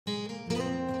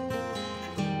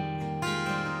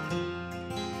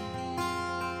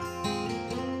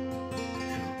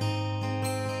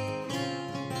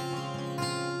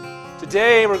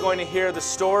Today we're going to hear the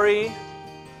story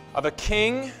of a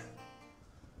king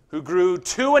who grew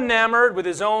too enamored with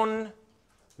his own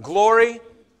glory,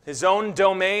 his own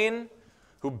domain,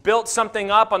 who built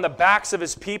something up on the backs of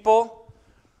his people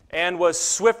and was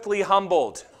swiftly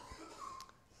humbled.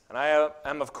 And I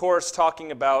am, of course,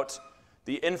 talking about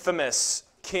the infamous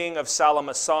king of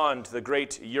Salamasond, the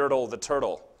great Yertle the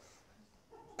Turtle.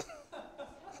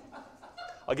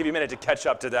 I'll give you a minute to catch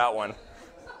up to that one.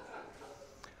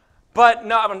 But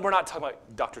no, we're not talking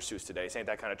about Dr. Seuss today. This ain't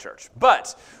that kind of church.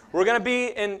 But we're going to be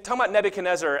talking about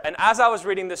Nebuchadnezzar. And as I was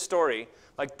reading this story,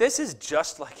 this is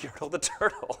just like Yertle the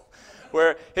Turtle,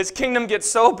 where his kingdom gets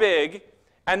so big,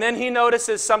 and then he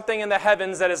notices something in the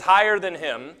heavens that is higher than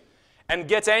him, and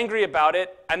gets angry about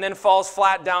it, and then falls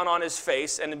flat down on his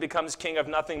face, and becomes king of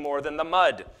nothing more than the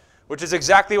mud, which is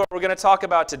exactly what we're going to talk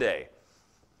about today.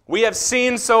 We have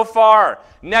seen so far,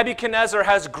 Nebuchadnezzar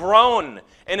has grown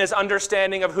in his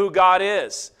understanding of who God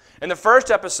is. In the first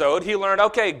episode, he learned,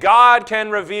 okay, God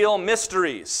can reveal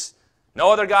mysteries.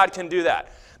 No other God can do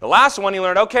that. The last one, he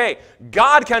learned, okay,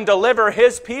 God can deliver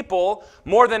his people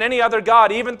more than any other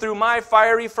God, even through my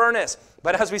fiery furnace.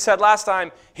 But as we said last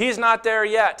time, he's not there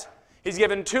yet. He's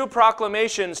given 2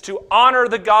 proclamations to honor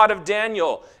the God of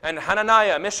Daniel and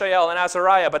Hananiah, Mishael, and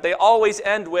Azariah, but they always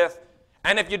end with,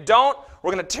 and if you don't,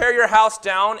 we're going to tear your house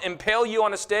down, impale you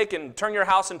on a stake, and turn your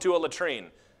house into a latrine.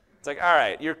 It's like, all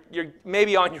right, you're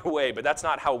maybe on your way, but that's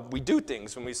not how we do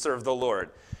things when we serve the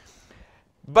Lord.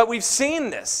 But we've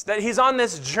seen this, that he's on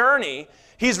this journey.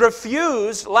 He's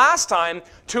refused last time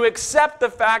to accept the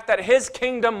fact that his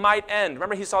kingdom might end.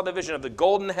 Remember, he saw the vision of the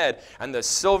golden head and the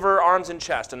silver arms and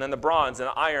chest, and then the bronze and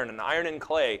iron and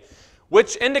clay,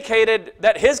 which indicated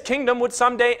that his kingdom would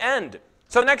someday end.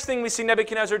 So the next thing we see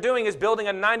Nebuchadnezzar doing is building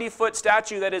a 90-foot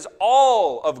statue that is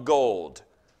all of gold.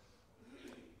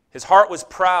 His heart was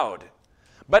proud.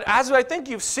 But as I think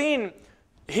you've seen,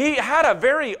 he had a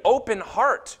very open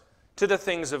heart to the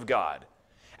things of God.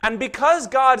 And because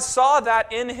God saw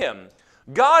that in him,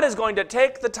 God is going to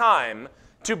take the time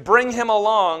to bring him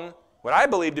along what I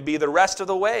believe to be the rest of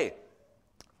the way.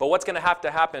 But what's going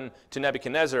to happen to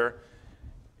Nebuchadnezzar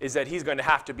is that he's going to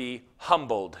have to be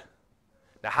humbled.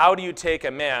 Now, how do you take a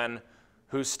man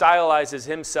who stylizes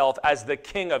himself as the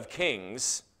King of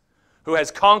Kings, who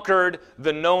has conquered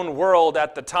the known world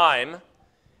at the time,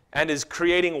 and is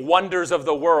creating wonders of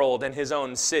the world in his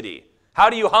own city? How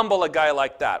do you humble a guy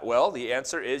like that? Well, the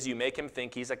answer is you make him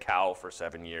think he's a cow for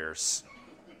 7 years.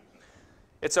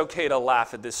 It's okay to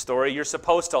laugh at this story. You're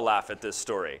supposed to laugh at this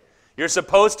story. You're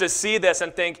supposed to see this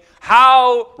and think,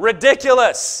 how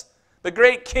ridiculous! The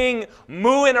great king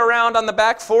mooing around on the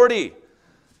back 40.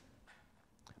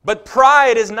 But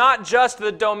pride is not just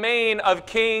the domain of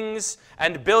kings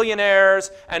and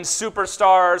billionaires and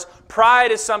superstars.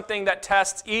 Pride is something that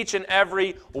tests each and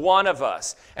every one of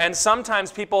us. And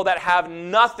sometimes people that have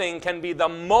nothing can be the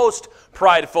most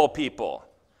prideful people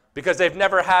because they've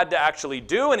never had to actually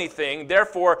do anything.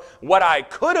 Therefore, what I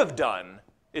could have done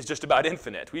is just about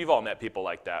infinite. We've all met people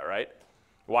like that, right?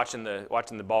 Watching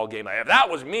the ball game, if that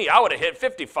was me, I would have hit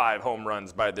 55 home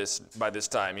runs by this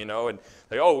time, and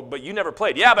oh, but you never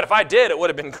played. Yeah, but if I did, it would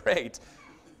have been great.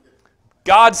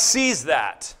 God sees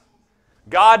that.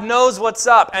 God knows what's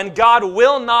up, and God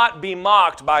will not be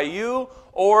mocked by you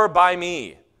or by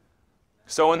me.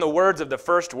 So in the words of the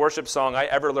first worship song I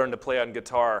ever learned to play on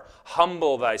guitar,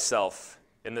 humble thyself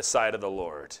in the sight of the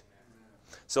Lord.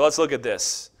 So let's look at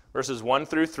this, verses 1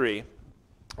 through 3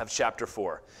 of chapter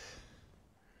 4.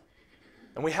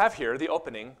 And we have here the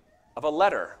opening of a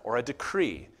letter or a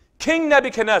decree. King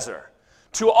Nebuchadnezzar,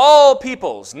 to all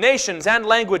peoples, nations, and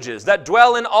languages that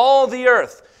dwell in all the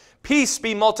earth, peace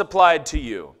be multiplied to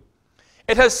you.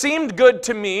 It has seemed good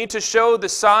to me to show the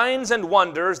signs and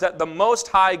wonders that the Most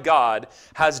High God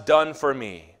has done for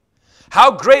me.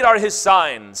 How great are his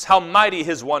signs, how mighty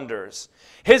his wonders.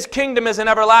 His kingdom is an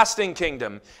everlasting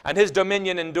kingdom, and his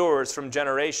dominion endures from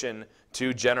generation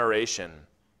to generation.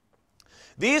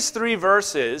 These 3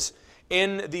 verses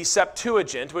in the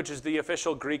Septuagint, which is the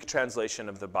official Greek translation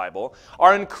of the Bible,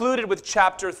 are included with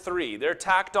chapter 3. They're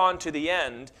tacked on to the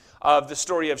end of the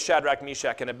story of Shadrach,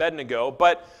 Meshach, and Abednego,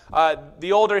 but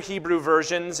the older Hebrew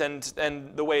versions and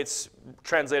the way it's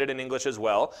translated in English as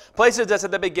well, places us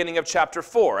at the beginning of chapter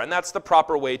 4, and that's the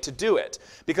proper way to do it,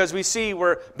 because we see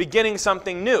we're beginning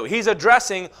something new. He's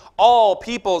addressing all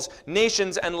peoples,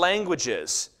 nations, and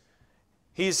languages.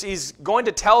 He's going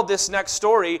to tell this next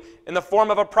story in the form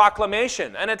of a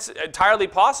proclamation. And it's entirely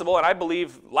possible, and I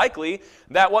believe likely,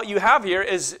 that what you have here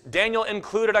is Daniel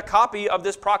included a copy of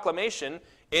this proclamation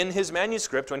in his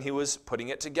manuscript when he was putting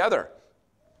it together.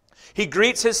 He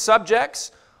greets his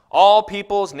subjects, all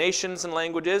peoples, nations, and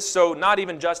languages. So not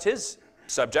even just his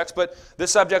subjects, but the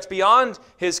subjects beyond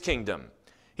his kingdom.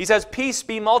 He says, peace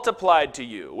be multiplied to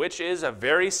you, which is a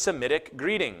very Semitic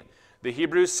greeting. The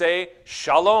Hebrews say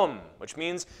shalom, which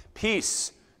means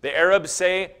peace. The Arabs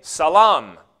say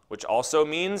salam, which also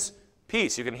means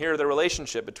peace. You can hear the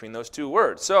relationship between those two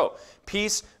words. So,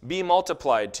 peace be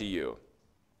multiplied to you.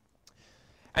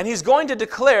 And he's going to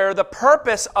declare the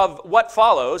purpose of what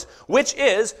follows, which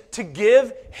is to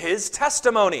give his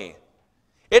testimony.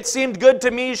 It seemed good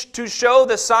to me to show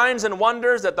the signs and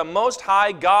wonders that the Most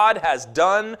High God has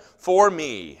done for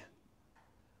me.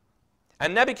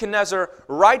 And Nebuchadnezzar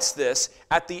writes this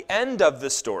at the end of the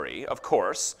story, of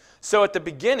course. So at the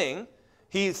beginning,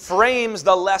 he frames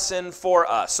the lesson for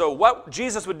us. So what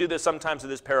Jesus would do this sometimes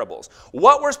with his parables.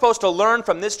 What we're supposed to learn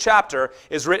from this chapter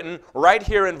is written right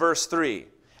here in verse 3.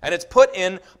 And it's put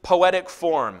in poetic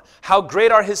form. How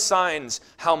great are his signs,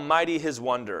 how mighty his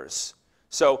wonders.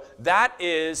 So that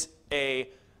is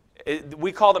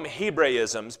we call them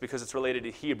Hebraisms because it's related to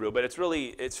Hebrew, but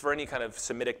it's for any kind of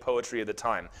Semitic poetry of the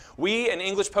time. We in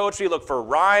English poetry look for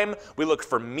rhyme, we look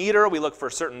for meter, we look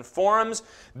for certain forms.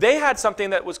 They had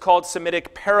something that was called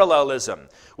Semitic parallelism,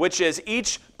 which is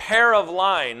each pair of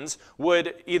lines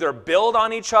would either build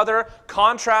on each other,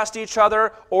 contrast each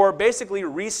other, or basically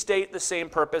restate the same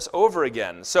purpose over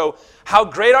again. So, how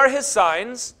great are his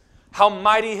signs, how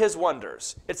mighty his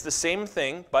wonders. It's the same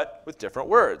thing, but with different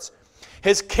words.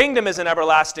 His kingdom is an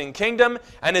everlasting kingdom,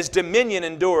 and his dominion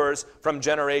endures from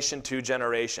generation to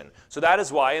generation. So that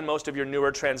is why in most of your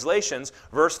newer translations,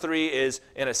 verse 3 is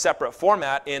in a separate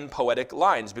format in poetic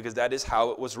lines, because that is how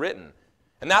it was written.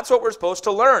 And that's what we're supposed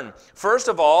to learn. First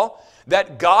of all,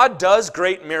 that God does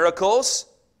great miracles.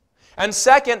 And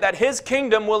second, that his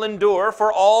kingdom will endure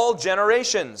for all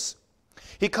generations.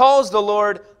 He calls the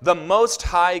Lord the Most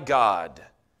High God.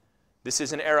 This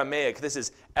is in Aramaic. This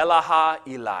is Eloha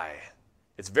Eli.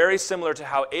 It's very similar to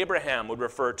how Abraham would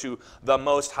refer to the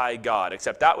Most High God,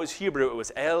 except that was Hebrew. It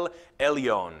was El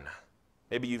Elyon.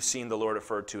 Maybe you've seen the Lord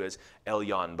referred to as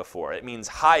Elyon before. It means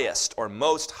highest or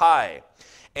most high.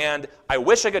 And I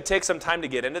wish I could take some time to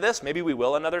get into this. Maybe we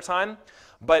will another time.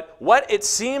 But what it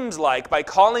seems like by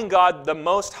calling God the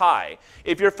Most High,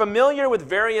 if you're familiar with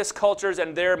various cultures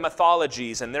and their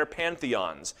mythologies and their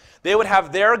pantheons, they would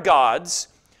have their gods.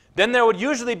 Then there would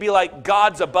usually be like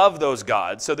gods above those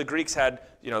gods. So the Greeks had,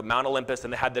 Mount Olympus,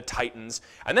 and they had the Titans.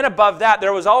 And then above that,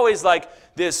 there was always like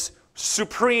this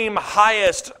supreme,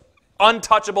 highest,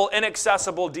 untouchable,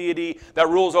 inaccessible deity that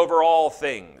rules over all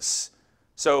things.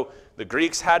 So the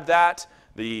Greeks had that.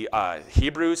 The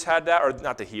Hebrews had that, or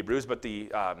not the Hebrews, but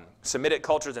the Semitic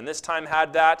cultures in this time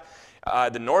had that.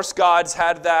 The Norse gods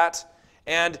had that.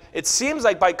 And it seems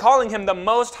like by calling him the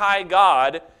Most High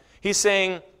God, he's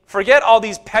saying, forget all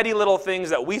these petty little things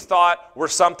that we thought were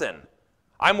something.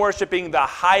 I'm worshiping the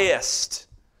highest,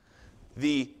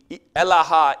 the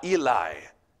Eloha Eli.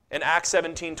 In Acts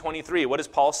 17:23, what does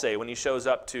Paul say when he shows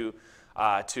up to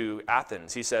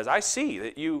Athens? He says, I see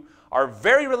that you are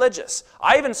very religious.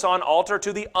 I even saw an altar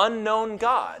to the unknown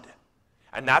God.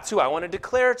 And that's who I want to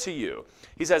declare to you.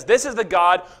 He says, this is the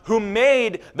God who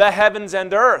made the heavens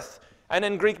and earth. And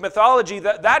in Greek mythology,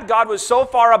 that God was so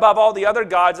far above all the other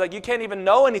gods, like you can't even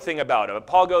know anything about him. But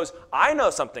Paul goes, I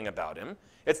know something about him.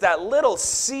 It's that little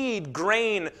seed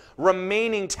grain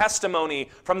remaining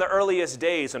testimony from the earliest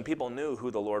days when people knew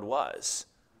who the Lord was,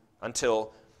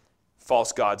 until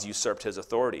false gods usurped his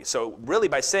authority. So really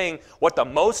by saying what the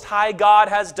Most High God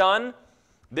has done,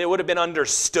 they would have been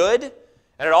understood,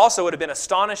 and it also would have been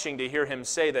astonishing to hear him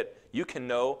say that you can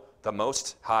know the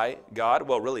Most High God.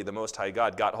 Well, really, the Most High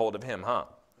God got hold of him, huh?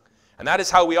 And that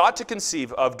is how we ought to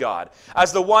conceive of God,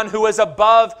 as the one who is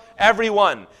above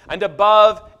everyone and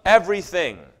above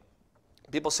everything.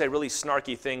 People say really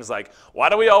snarky things like, why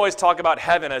do we always talk about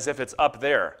heaven as if it's up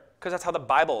there? Because that's how the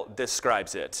Bible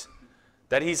describes it.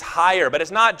 That he's higher, but it's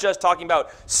not just talking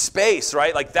about space,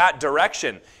 right? Like that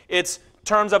direction. It's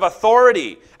terms of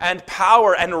authority and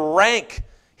power and rank.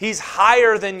 He's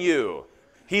higher than you.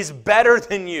 He's better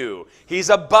than you.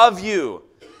 He's above you.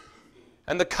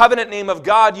 And the covenant name of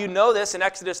God, you know this, in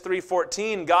Exodus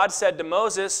 3:14, God said to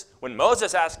Moses, when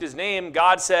Moses asked his name,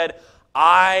 God said,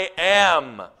 I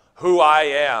am who I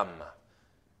am.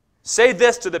 Say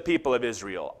this to the people of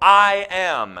Israel, I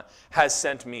am has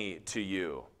sent me to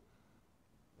you.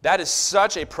 That is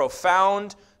such a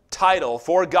profound title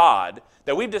for God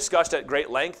that we've discussed at great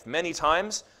length many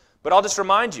times, but I'll just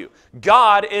remind you,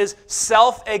 God is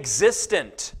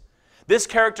self-existent. This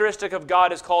characteristic of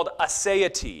God is called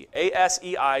aseity,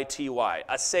 A-S-E-I-T-Y,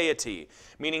 aseity,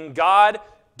 meaning God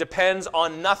depends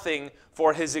on nothing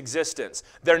for his existence.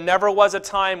 There never was a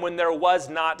time when there was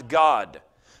not God.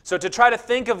 So to try to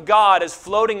think of God as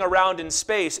floating around in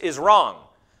space is wrong.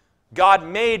 God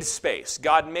made space.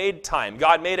 God made time.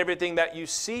 God made everything that you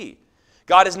see.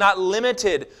 God is not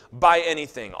limited by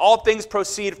anything. All things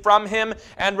proceed from him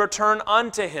and return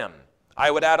unto him.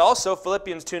 I would add also,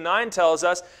 Philippians 2:9 tells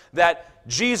us that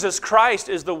Jesus Christ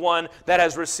is the one that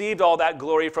has received all that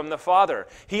glory from the Father.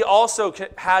 He also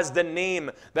has the name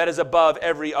that is above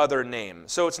every other name.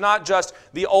 So it's not just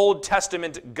the Old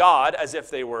Testament God as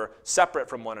if they were separate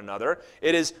from one another.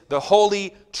 It is the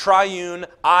holy triune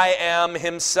I am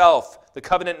himself. The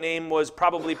covenant name was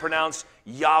probably pronounced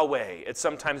Yahweh. It's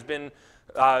sometimes been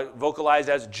vocalized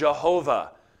as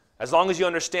Jehovah. As long as you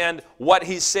understand what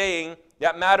he's saying,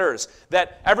 that matters.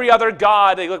 That every other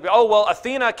god, they look, oh, well,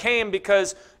 Athena came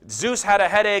because Zeus had a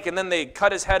headache, and then they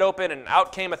cut his head open, and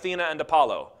out came Athena and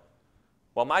Apollo.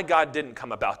 Well, my God didn't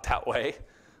come about that way.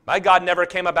 My God never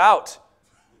came about.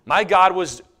 My God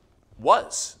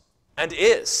was and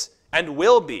is and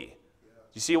will be.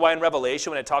 You see why in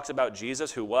Revelation when it talks about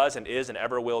Jesus who was and is and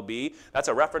ever will be, that's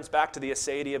a reference back to the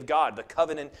aseity of God, the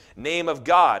covenant name of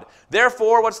God.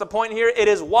 Therefore, what's the point here? It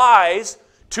is wise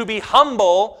to be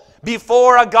humble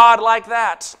before a God like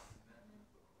that.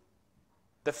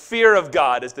 The fear of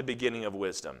God is the beginning of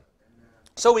wisdom.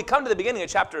 So we come to the beginning of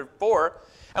chapter 4,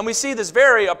 and we see this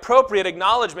very appropriate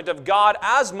acknowledgement of God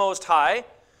as Most High,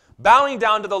 bowing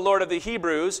down to the Lord of the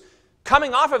Hebrews,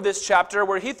 coming off of this chapter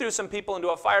where he threw some people into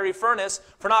a fiery furnace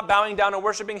for not bowing down and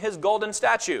worshiping his golden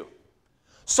statue.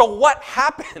 So what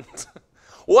happened?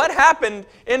 What happened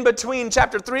in between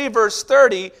chapter 3, verse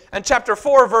 30, and chapter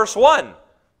 4, verse 1?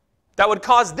 That would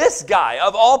cause this guy,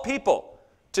 of all people,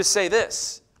 to say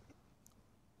this.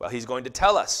 Well, he's going to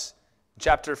tell us.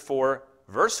 Chapter 4,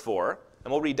 verse 4,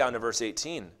 and we'll read down to verse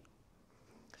 18.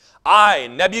 I,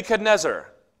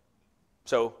 Nebuchadnezzar.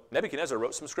 So Nebuchadnezzar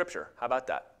wrote some scripture. How about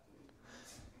that?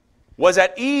 Was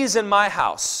at ease in my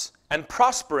house and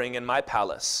prospering in my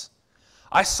palace.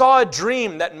 I saw a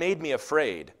dream that made me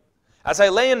afraid. As I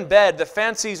lay in bed, the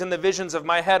fancies and the visions of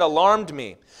my head alarmed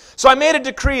me. So I made a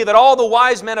decree that all the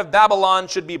wise men of Babylon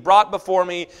should be brought before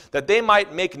me, that they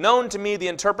might make known to me the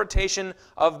interpretation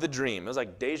of the dream. It was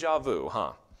like deja vu,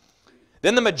 huh?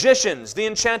 Then the magicians, the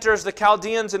enchanters, the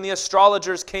Chaldeans, and the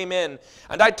astrologers came in,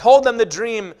 and I told them the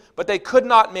dream, but they could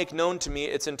not make known to me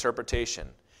its interpretation.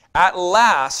 At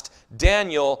last,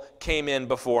 Daniel came in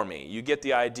before me. You get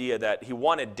the idea that he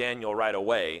wanted Daniel right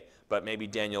away, but maybe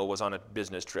Daniel was on a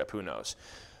business trip, who knows.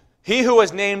 He who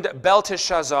was named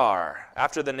Belteshazzar,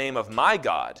 after the name of my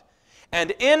God,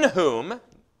 and in whom,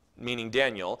 meaning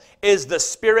Daniel, is the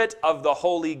spirit of the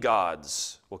holy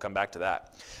gods. We'll come back to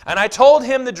that. And I told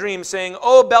him the dream, saying,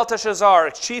 O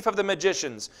Belteshazzar, chief of the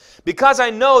magicians, because I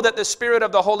know that the spirit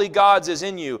of the holy gods is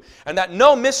in you, and that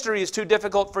no mystery is too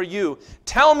difficult for you,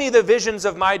 tell me the visions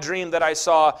of my dream that I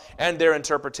saw and their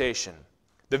interpretation.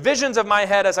 The visions of my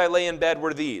head as I lay in bed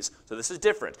were these. So this is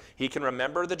different. He can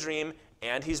remember the dream,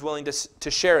 and he's willing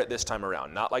to share it this time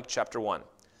around, not like chapter 1.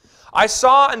 I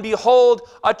saw and behold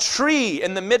a tree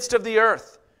in the midst of the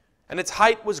earth, and its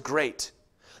height was great.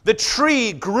 The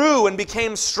tree grew and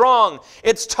became strong.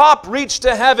 Its top reached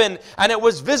to heaven, and it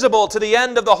was visible to the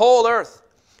end of the whole earth.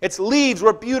 Its leaves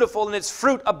were beautiful, and its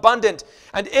fruit abundant,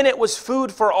 and in it was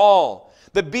food for all.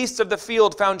 The beasts of the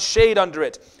field found shade under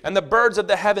it, and the birds of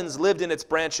the heavens lived in its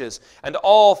branches, and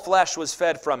all flesh was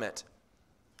fed from it.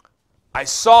 I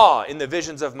saw in the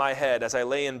visions of my head as I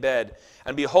lay in bed,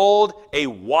 and behold, a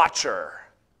watcher,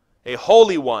 a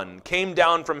holy one, came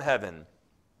down from heaven.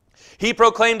 He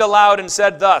proclaimed aloud and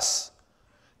said thus,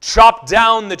 chop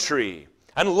down the tree,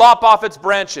 and lop off its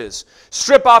branches,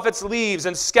 strip off its leaves,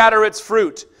 and scatter its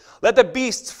fruit. Let the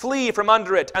beasts flee from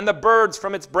under it, and the birds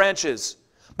from its branches.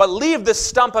 But leave the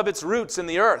stump of its roots in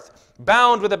the earth,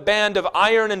 bound with a band of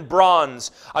iron and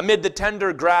bronze, amid the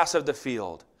tender grass of the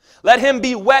field. Let him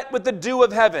be wet with the dew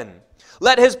of heaven.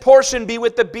 Let his portion be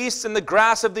with the beasts and the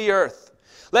grass of the earth.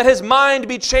 Let his mind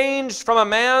be changed from a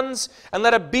man's, and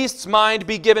let a beast's mind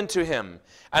be given to him.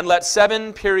 And let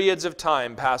 7 periods of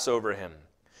time pass over him.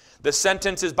 The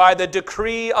sentence is by the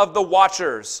decree of the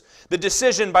watchers, the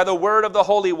decision by the word of the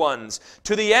holy ones,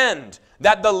 to the end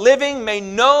that the living may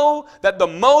know that the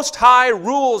Most High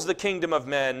rules the kingdom of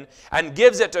men, and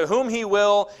gives it to whom he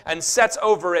will, and sets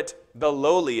over it the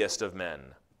lowliest of men.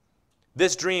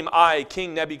 This dream I,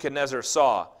 King Nebuchadnezzar,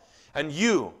 saw, and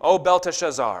you, O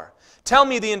Belteshazzar, tell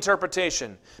me the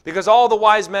interpretation, because all the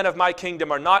wise men of my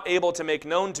kingdom are not able to make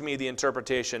known to me the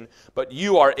interpretation, but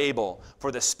you are able,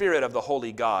 for the spirit of the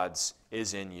holy gods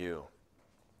is in you.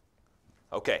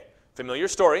 Okay, familiar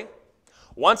story.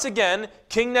 Once again,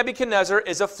 King Nebuchadnezzar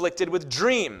is afflicted with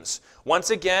dreams. Once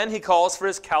again, he calls for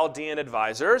his Chaldean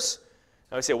advisors.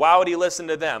 Now we say, why would he listen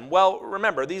to them? Well,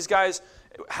 remember, these guys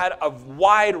had a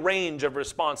wide range of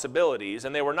responsibilities,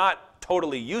 and they were not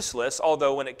totally useless,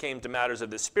 although when it came to matters of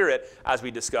the Spirit, as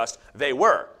we discussed, they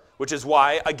were, which is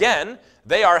why, again,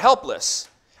 they are helpless.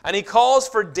 And he calls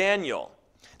for Daniel.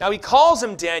 Now he calls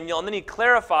him Daniel, and then he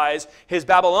clarifies his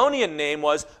Babylonian name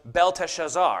was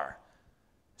Belteshazzar.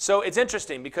 So it's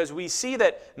interesting because we see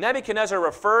that Nebuchadnezzar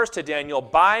refers to Daniel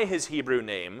by his Hebrew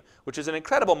name, which is an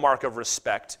incredible mark of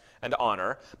respect and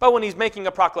honor. But when he's making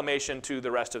a proclamation to the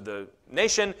rest of the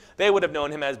nation, they would have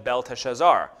known him as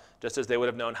Belteshazzar, just as they would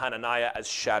have known Hananiah as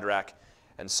Shadrach,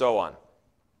 and so on.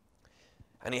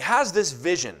 And he has this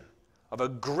vision of a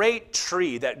great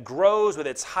tree that grows with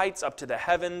its heights up to the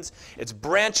heavens. Its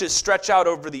branches stretch out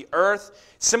over the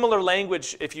earth. Similar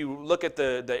language, if you look at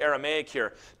the Aramaic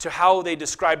here, to how they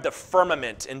describe the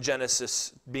firmament in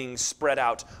Genesis being spread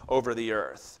out over the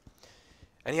earth.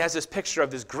 And he has this picture of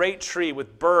this great tree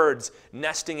with birds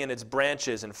nesting in its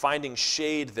branches and finding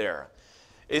shade there.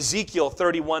 Ezekiel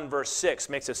 31 verse 6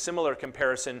 makes a similar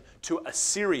comparison to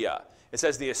Assyria. It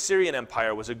says the Assyrian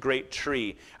Empire was a great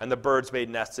tree, and the birds made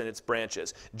nests in its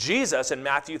branches. Jesus in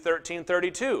Matthew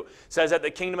 13:32 says that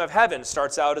the kingdom of heaven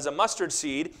starts out as a mustard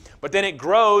seed, but then it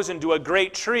grows into a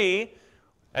great tree,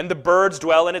 and the birds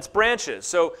dwell in its branches.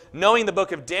 So knowing the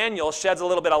book of Daniel sheds a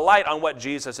little bit of light on what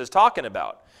Jesus is talking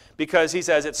about, because he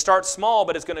says it starts small,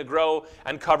 but it's going to grow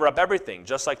and cover up everything,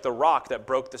 just like the rock that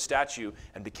broke the statue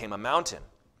and became a mountain.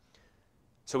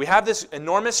 So we have this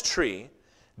enormous tree.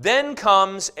 Then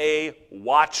comes a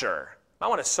watcher. I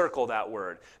want to circle that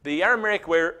word. The Aramaic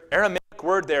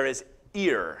word there is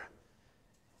ear.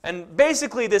 And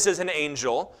basically this is an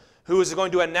angel who is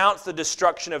going to announce the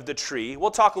destruction of the tree.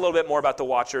 We'll talk a little bit more about the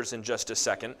watchers in just a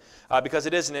second because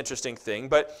it is an interesting thing.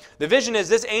 But the vision is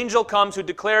this angel comes who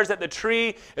declares that the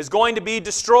tree is going to be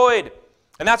destroyed.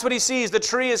 And that's what he sees. The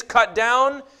tree is cut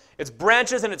down. Its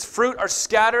branches and its fruit are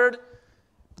scattered.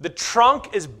 The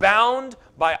trunk is bound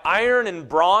by iron and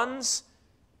bronze.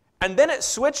 And then it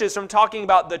switches from talking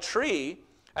about the tree,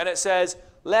 and it says,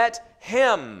 let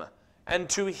him and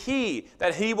to he,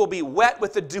 that he will be wet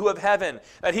with the dew of heaven,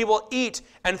 that he will eat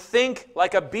and think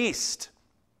like a beast.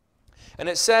 And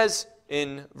it says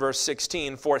in verse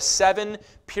 16, for 7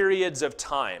 periods of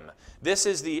time. This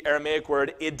is the Aramaic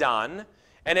word idan,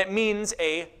 and it means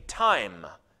a time.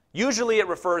 Usually it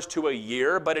refers to a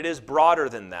year, but it is broader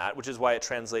than that, which is why it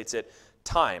translates it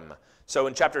time. So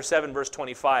in chapter 7, verse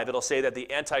 25, it'll say that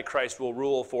the Antichrist will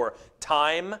rule for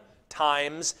time,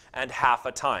 times, and half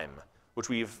a time, which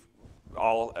we've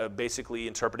all basically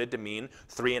interpreted to mean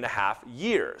 3.5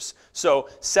 years. So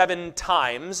 7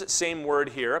 times, same word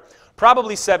here,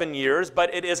 probably 7 years,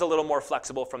 but it is a little more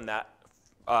flexible from that,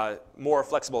 more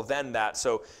flexible than that,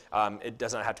 so it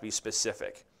doesn't have to be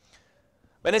specific.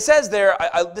 And it says there,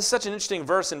 this is such an interesting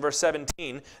verse in verse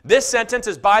 17, this sentence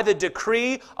is by the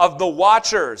decree of the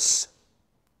watchers.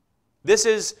 This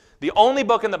is the only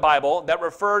book in the Bible that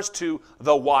refers to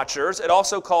the watchers. It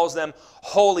also calls them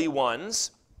holy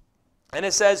ones. And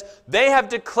it says, they have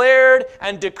declared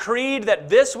and decreed that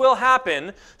this will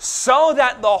happen so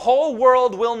that the whole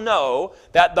world will know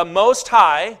that the Most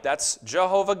High, that's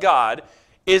Jehovah God,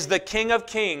 is the King of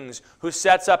Kings who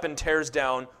sets up and tears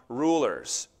down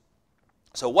rulers.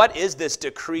 So what is this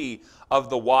decree of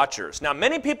the watchers? Now,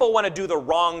 many people want to do the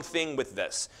wrong thing with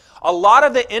this. A lot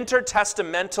of the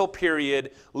intertestamental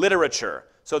period literature,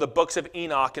 so the books of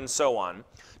Enoch and so on,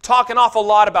 talk an awful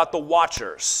lot about the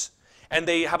watchers. And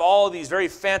they have all of these very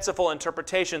fanciful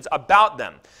interpretations about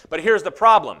them. But here's the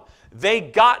problem. They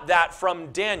got that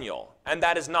from Daniel, and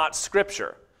that is not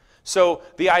Scripture. So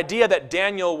the idea that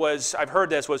Daniel was, I've heard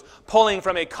this, was pulling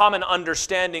from a common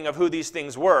understanding of who these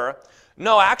things were.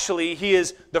 No, actually, he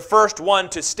is the first one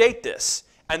to state this.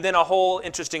 And then a whole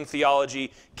interesting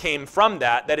theology came from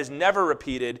that is never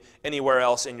repeated anywhere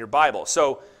else in your Bible.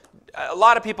 So a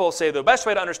lot of people say the best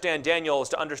way to understand Daniel is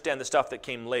to understand the stuff that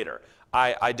came later.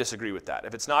 I disagree with that.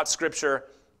 If it's not Scripture,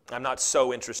 I'm not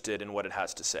so interested in what it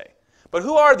has to say. But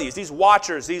who are these? These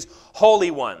watchers, these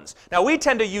holy ones. Now, we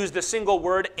tend to use the single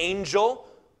word angel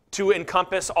to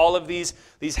encompass all of these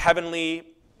heavenly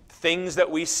things that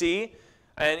we see.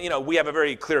 And, we have a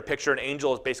very clear picture. An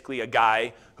angel is basically a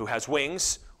guy who has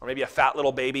wings, or maybe a fat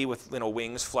little baby with,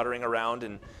 wings fluttering around.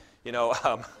 And,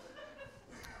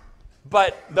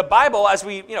 But the Bible, as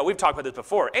we've talked about this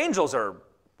before, angels are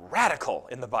radical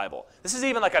in the Bible. This is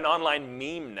even like an online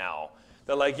meme now.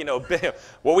 They're like,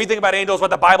 what we think about angels, what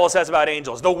the Bible says about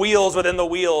angels. The wheels within the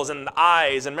wheels and the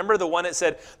eyes. And remember the one that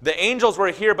said, the angels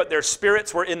were here, but their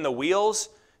spirits were in the wheels?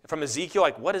 from Ezekiel,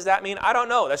 like, what does that mean? I don't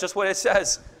know. That's just what it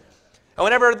says. And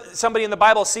whenever somebody in the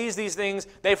Bible sees these things,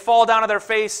 they fall down on their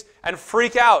face and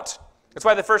freak out. That's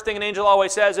why the first thing an angel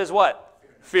always says is what?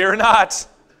 Fear not.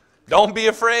 Don't be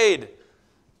afraid.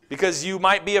 Because you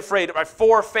might be afraid by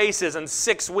 4 faces and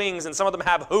 6 wings, and some of them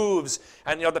have hooves,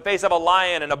 and the face of a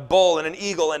lion and a bull and an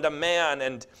eagle and a man.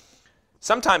 And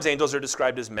sometimes angels are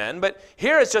described as men, but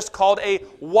here it's just called a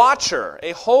watcher,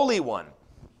 a holy one.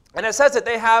 And it says that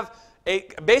they have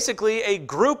basically a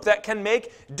group that can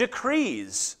make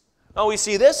decrees. Oh, we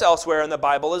see this elsewhere in the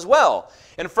Bible as well.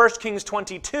 In 1 Kings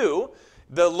 22,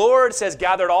 the Lord says,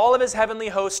 gathered all of his heavenly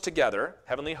hosts together.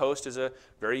 Heavenly host is a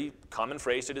very common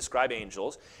phrase to describe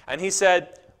angels. And he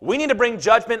said, we need to bring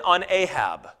judgment on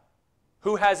Ahab.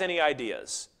 Who has any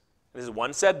ideas?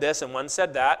 One said this and one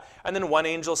said that. And then one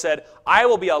angel said, I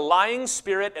will be a lying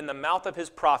spirit in the mouth of his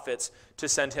prophets to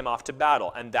send him off to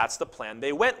battle. And that's the plan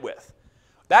they went with.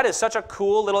 That is such a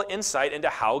cool little insight into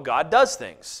how God does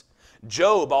things.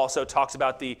 Job also talks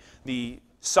about the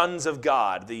sons of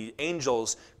God, the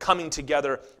angels coming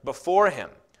together before him.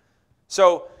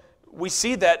 So we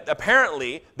see that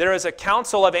apparently there is a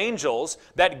council of angels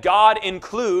that God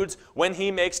includes when he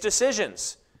makes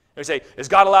decisions. And we say, is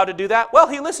God allowed to do that? Well,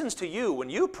 he listens to you when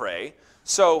you pray.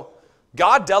 So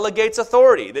God delegates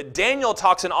authority. That Daniel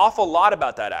talks an awful lot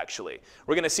about that, actually.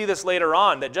 We're going to see this later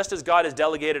on, that just as God has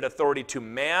delegated authority to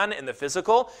man in the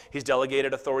physical, he's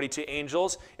delegated authority to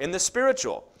angels in the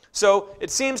spiritual. So it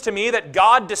seems to me that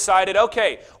God decided,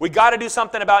 okay, we got to do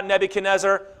something about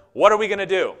Nebuchadnezzar. What are we going to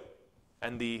do?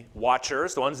 And the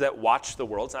watchers, the ones that watch the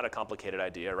world, it's not a complicated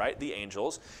idea, right? The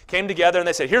angels came together and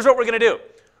they said, here's what we're going to do.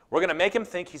 We're going to make him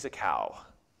think he's a cow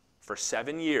for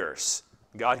 7 years.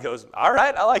 God goes, all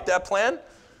right, I like that plan.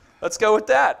 Let's go with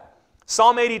that.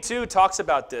 Psalm 82 talks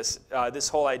about this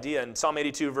whole idea. In Psalm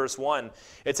 82, verse 1,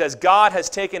 it says, God has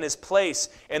taken his place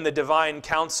in the divine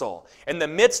council. In the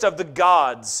midst of the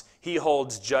gods, he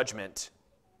holds judgment.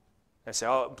 I say,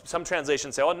 oh, some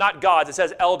translations say, oh, not gods. It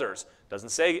says elders. It doesn't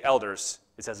say elders.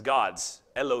 It says gods.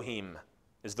 Elohim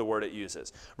is the word it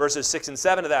uses. Verses 6 and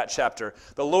 7 of that chapter,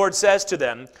 the Lord says to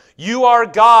them, you are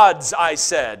gods, I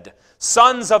said,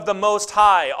 sons of the Most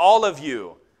High, all of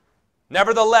you.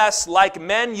 Nevertheless, like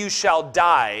men you shall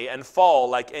die and fall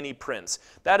like any prince.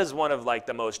 That is one of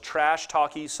the most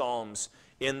trash-talky psalms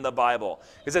in the Bible.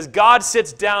 It says God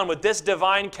sits down with this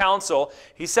divine council.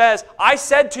 He says, I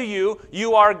said to you,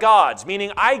 you are gods,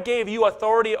 meaning I gave you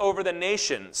authority over the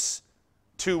nations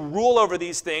to rule over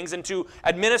these things and to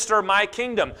administer my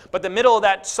kingdom. But the middle of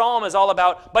that psalm is all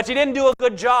about, but you didn't do a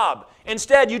good job.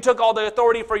 Instead, you took all the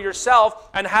authority for yourself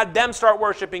and had them start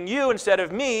worshiping you instead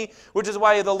of me, which is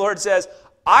why the Lord says,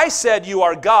 I said you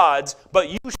are gods, but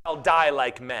you shall die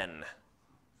like men.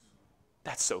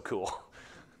 That's so cool.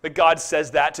 That God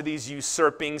says that to these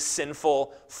usurping,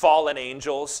 sinful, fallen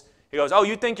angels. He goes, oh,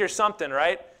 you think you're something,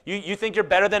 right? You think you're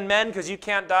better than men because you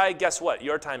can't die? Guess what?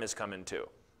 Your time is coming too.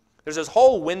 There's this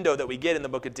whole window that we get in the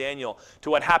book of Daniel to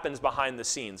what happens behind the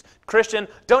scenes. Christian,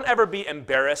 don't ever be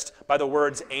embarrassed by the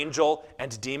words angel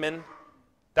and demon.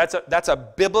 That's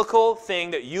a biblical thing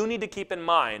that you need to keep in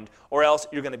mind, or else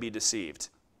you're going to be deceived.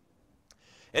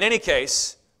 In any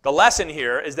case, the lesson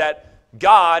here is that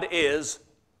God is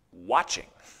watching.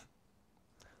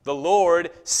 The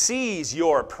Lord sees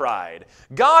your pride.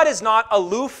 God is not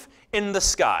aloof in the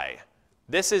sky.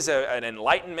 This is an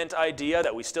enlightenment idea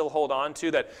that we still hold on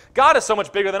to, that God is so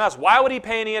much bigger than us. Why would he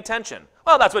pay any attention?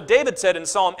 Well, that's what David said in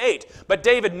Psalm 8. But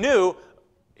David knew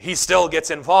he still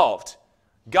gets involved.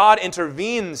 God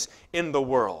intervenes in the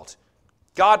world.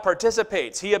 God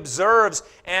participates. He observes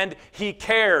and he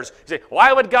cares. You say,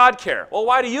 why would God care? Well,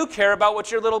 why do you care about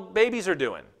what your little babies are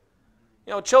doing?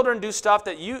 You know, children do stuff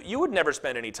that you would never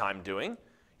spend any time doing.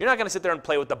 You're not going to sit there and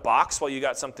play with the box while you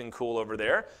got something cool over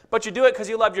there, but you do it because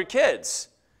you love your kids.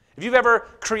 If you've ever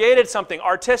created something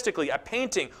artistically, a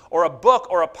painting or a book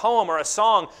or a poem or a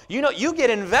song, you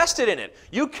get invested in it.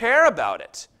 You care about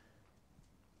it.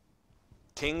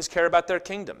 Kings care about their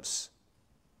kingdoms.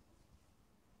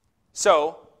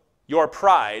 So, your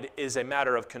pride is a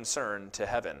matter of concern to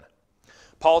heaven.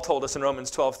 Paul told us in Romans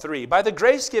 12:3, by the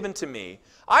grace given to me,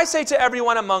 I say to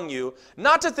everyone among you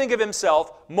not to think of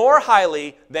himself more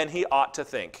highly than he ought to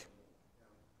think,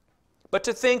 but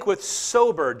to think with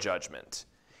sober judgment,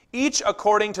 each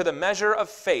according to the measure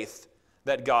of faith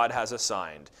that God has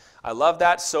assigned. I love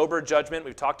that, sober judgment.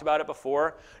 We've talked about it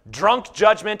before. Drunk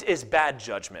judgment is bad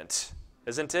judgment,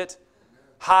 isn't it?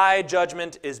 High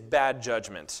judgment is bad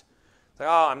judgment.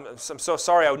 Oh, I'm so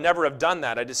sorry, I would never have done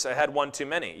that. I had one too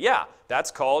many. Yeah, that's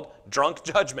called drunk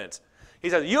judgment. He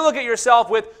says, you look at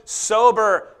yourself with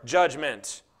sober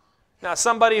judgment. Now,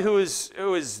 somebody who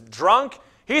is drunk,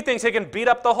 he thinks he can beat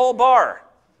up the whole bar.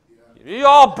 You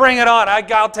all bring it on.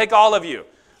 I'll take all of you.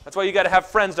 That's why you got to have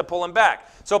friends to pull him back.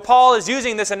 So Paul is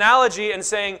using this analogy and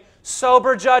saying,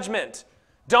 sober judgment.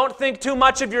 Don't think too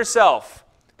much of yourself.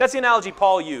 That's the analogy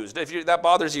Paul used. If that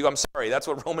bothers you, I'm sorry. That's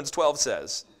what Romans 12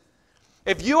 says.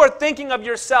 If you are thinking of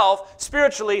yourself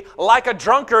spiritually like a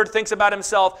drunkard thinks about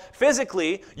himself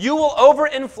physically, you will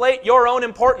overinflate your own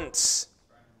importance.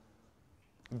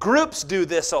 Groups do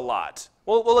this a lot.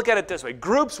 We'll look at it this way.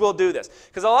 Groups will do this.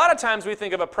 Because a lot of times we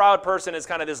think of a proud person as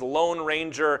kind of this lone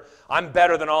ranger, I'm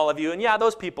better than all of you. And yeah,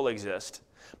 those people exist.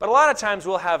 But a lot of times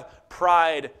we'll have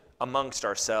pride amongst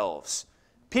ourselves.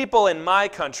 People in my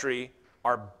country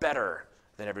are better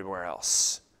than everywhere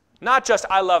else. Not just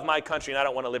I love my country and I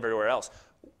don't want to live everywhere else.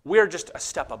 We're just a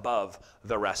step above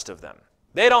the rest of them.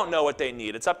 They don't know what they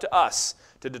need. It's up to us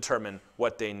to determine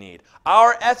what they need.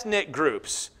 Our ethnic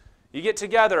groups, you get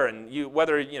together and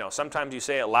sometimes you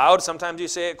say it loud, sometimes you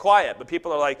say it quiet, but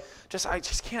people are like, I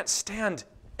just can't stand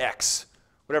X,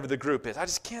 whatever the group is. I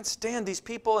just can't stand these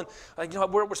people, and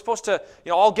we're supposed to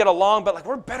all get along, but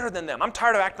we're better than them. I'm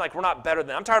tired of acting like we're not better than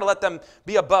them. I'm tired of let them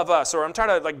be above us, or I'm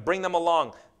tired of bring them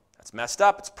along. That's messed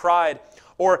up. It's pride.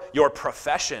 Or your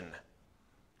profession.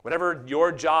 Whatever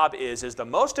your job is the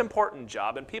most important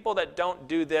job, and people that don't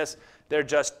do this, they're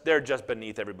just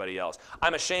beneath everybody else.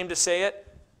 I'm ashamed to say it,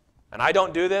 and I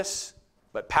don't do this,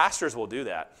 but pastors will do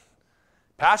that.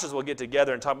 Pastors will get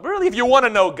together and talk. Really, if you want to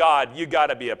know God, you got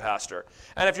to be a pastor.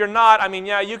 And if you're not,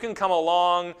 you can come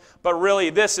along, but really,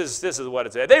 this is what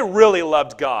it's. If they really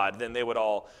loved God, then they would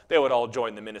all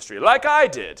join the ministry, like I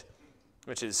did,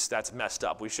 that's messed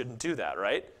up. We shouldn't do that,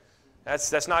 right?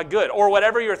 That's not good. Or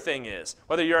whatever your thing is,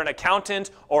 whether you're an accountant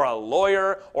or a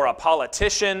lawyer or a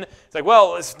politician, it's like,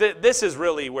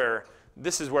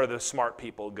 this is where the smart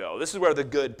people go. This is where the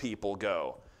good people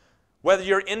go. Whether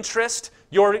your interests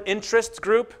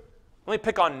group, let me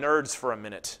pick on nerds for a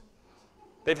minute.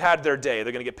 They've had their day.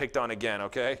 They're going to get picked on again,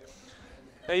 okay?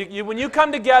 Now when you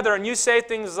come together and you say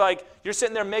things like, you're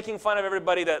sitting there making fun of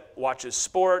everybody that watches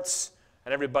sports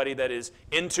and everybody that is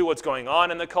into what's going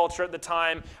on in the culture at the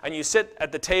time, and you sit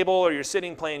at the table or you're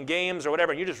sitting playing games or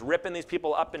whatever, and you're just ripping these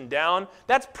people up and down,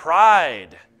 that's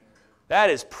pride. That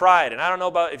is pride. And I don't know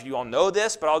about if you all know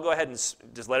this, but I'll go ahead and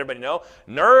just let everybody know.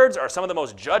 Nerds are some of the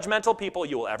most judgmental people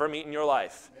you will ever meet in your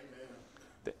life.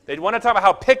 They want to talk about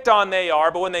how picked on they are,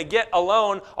 but when they get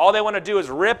alone, all they want to do is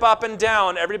rip up and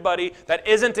down everybody that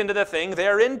isn't into the thing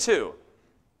they're into.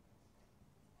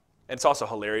 And it's also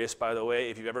hilarious, by the way,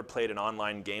 if you've ever played an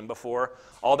online game before,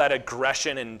 all that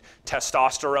aggression and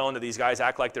testosterone that these guys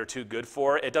act like they're too good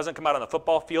for, it doesn't come out on the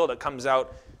football field, it comes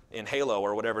out in Halo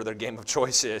or whatever their game of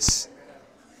choice is.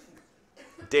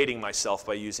 Dating myself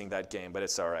by using that game, but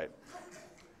it's all right.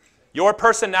 Your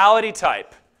personality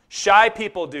type. Shy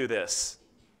people do this.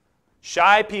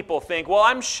 Shy people think, well,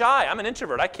 I'm shy. I'm an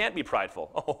introvert. I can't be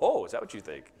prideful. Oh, is that what you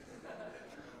think?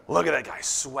 Look at that guy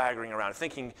swaggering around,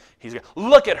 thinking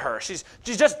look at her. She's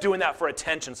just doing that for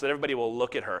attention so that everybody will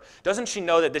look at her. Doesn't she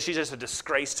know that she's just a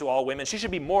disgrace to all women? She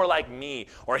should be more like me.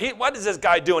 Or what is this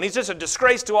guy doing? He's just a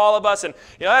disgrace to all of us, and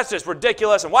that's just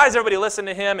ridiculous. And why does everybody listen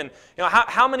to him? And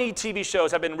how many TV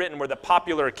shows have been written where the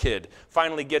popular kid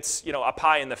finally gets a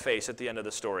pie in the face at the end of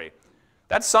the story?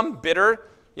 That's some bitter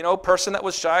person that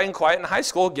was shy and quiet in high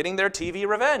school getting their TV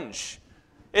revenge.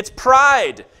 It's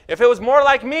pride. If it was more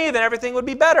like me, then everything would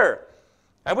be better.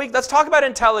 And let's talk about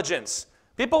intelligence.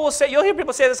 People will say, you'll hear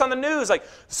people say this on the news, like,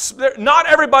 not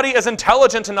everybody is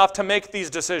intelligent enough to make these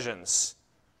decisions.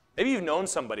 Maybe you've known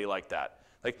somebody like that.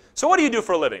 Like, so what do you do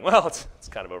for a living? Well, it's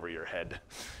kind of over your head.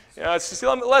 Let's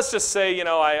just say,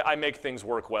 I make things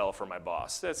work well for my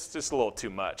boss. That's just a little too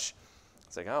much.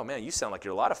 It's like, oh man, you sound like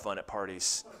you're a lot of fun at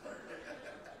parties.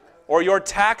 Or your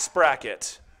tax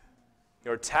bracket.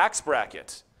 Your tax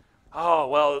bracket. Oh,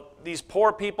 well, these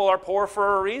poor people are poor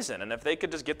for a reason, and if they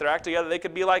could just get their act together, they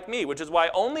could be like me, which is why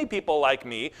only people like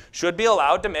me should be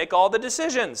allowed to make all the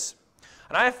decisions.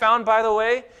 And I have found, by the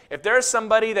way, if there's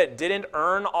somebody that didn't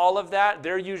earn all of that,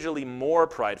 they're usually more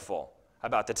prideful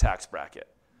about the tax bracket.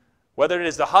 Whether it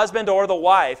is the husband or the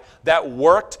wife that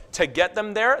worked to get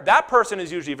them there, that person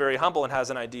is usually very humble and has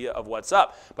an idea of what's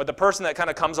up. But the person that kind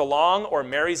of comes along or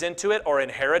marries into it or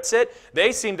inherits it,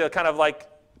 they seem to kind of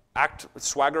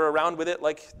swagger around with it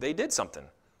like they did something.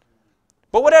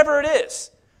 But whatever it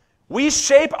is, we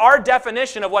shape our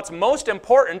definition of what's most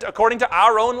important according to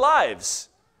our own lives.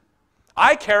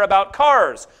 I care about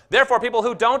cars. Therefore, people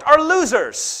who don't are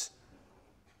losers.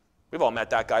 We've all met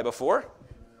that guy before.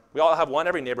 We all have one.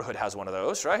 Every neighborhood has one of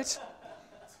those, right?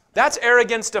 That's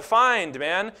arrogance defined,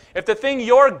 man. If the thing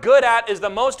you're good at is the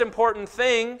most important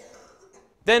thing,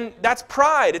 then that's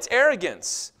pride. It's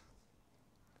arrogance.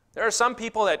 There are some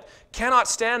people that cannot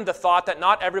stand the thought that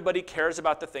not everybody cares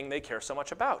about the thing they care so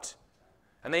much about.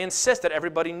 And they insist that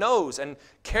everybody knows and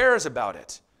cares about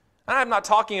it. And I'm not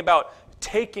talking about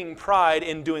taking pride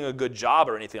in doing a good job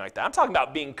or anything like that. I'm talking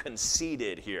about being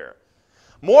conceited here.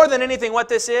 More than anything, what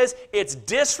this is, it's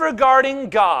disregarding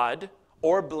God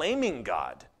or blaming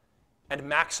God and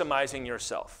maximizing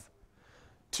yourself.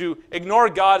 To ignore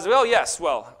God is, well, yes,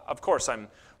 well, of course I'm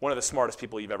one of the smartest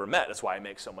people you've ever met. That's why I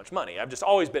make so much money. I've just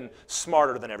always been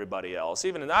smarter than everybody else.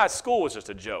 Even in school was just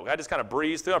a joke. I just kind of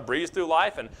breeze through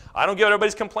life, and I don't get what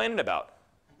everybody's complaining about.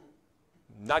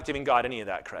 Not giving God any of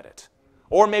that credit.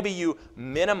 Or maybe you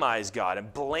minimize God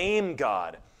and blame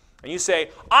God. And you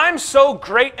say, I'm so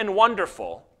great and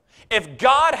wonderful. If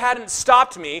God hadn't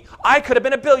stopped me, I could have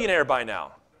been a billionaire by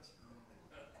now.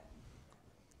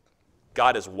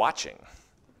 God is watching.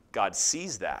 God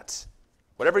sees that.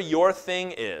 Whatever your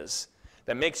thing is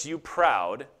that makes you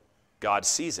proud, God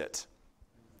sees it.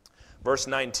 Verse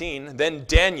 19, then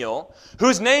Daniel,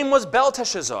 whose name was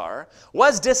Belteshazzar,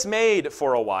 was dismayed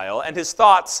for a while, and his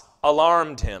thoughts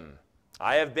alarmed him.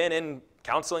 I have been in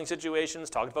counseling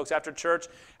situations, talking to folks after church,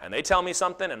 and they tell me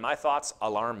something, and my thoughts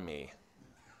alarm me.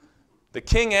 The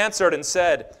king answered and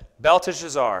said,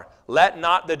 Belteshazzar, let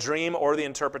not the dream or the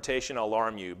interpretation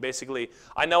alarm you. Basically,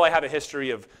 I know I have a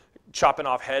history of chopping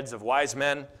off heads of wise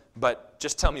men, but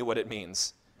just tell me what it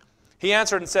means. He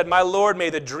answered and said, my lord, may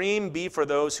the dream be for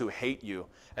those who hate you,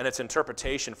 and its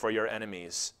interpretation for your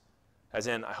enemies. As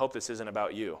in, I hope this isn't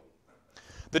about you.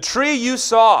 The tree you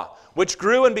saw, which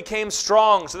grew and became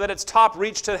strong, so that its top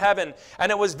reached to heaven,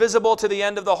 and it was visible to the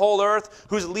end of the whole earth,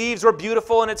 whose leaves were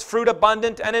beautiful and its fruit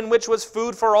abundant, and in which was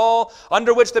food for all,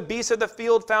 under which the beasts of the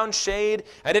field found shade,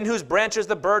 and in whose branches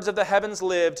the birds of the heavens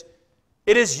lived.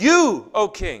 It is you, O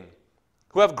king,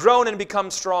 who have grown and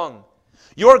become strong.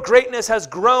 Your greatness has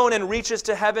grown and reaches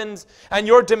to heavens, and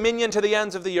your dominion to the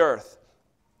ends of the earth.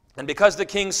 And because the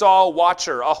king saw a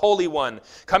watcher, a holy one,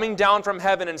 coming down from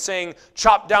heaven and saying,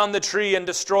 chop down the tree and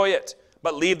destroy it,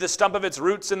 but leave the stump of its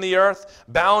roots in the earth,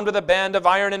 bound with a band of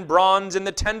iron and bronze in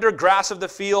the tender grass of the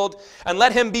field, and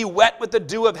let him be wet with the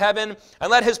dew of heaven, and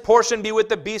let his portion be with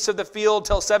the beasts of the field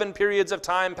till 7 periods of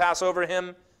time pass over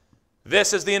him.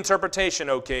 This is the interpretation,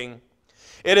 O king.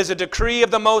 It is a decree of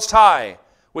the Most High,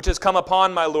 which has come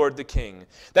upon my lord the king,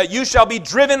 that you shall be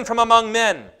driven from among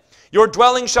men. Your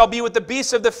dwelling shall be with the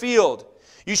beasts of the field.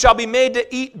 You shall be made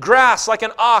to eat grass like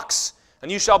an ox, and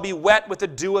you shall be wet with the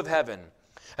dew of heaven.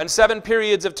 And 7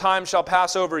 periods of time shall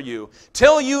pass over you,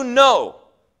 till you know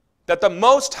that the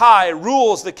Most High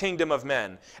rules the kingdom of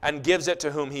men, and gives it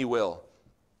to whom he will.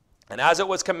 And as it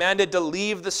was commanded to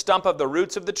leave the stump of the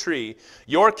roots of the tree,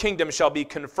 your kingdom shall be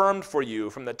confirmed for you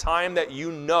from the time that you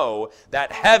know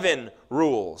that heaven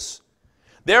rules.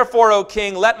 Therefore, O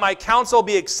king, let my counsel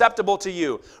be acceptable to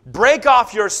you. Break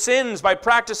off your sins by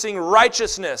practicing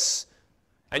righteousness,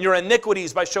 and your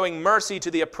iniquities by showing mercy to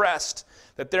the oppressed,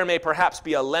 that there may perhaps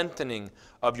be a lengthening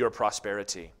of your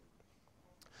prosperity.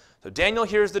 So Daniel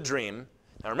hears the dream.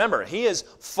 Now remember, he is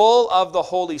full of the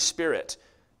Holy Spirit.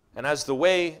 And as the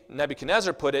way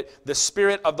Nebuchadnezzar put it, the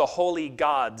spirit of the holy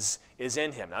gods is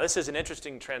in him. Now this is an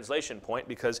interesting translation point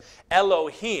because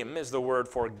Elohim is the word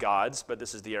for gods, but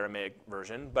this is the Aramaic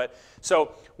version.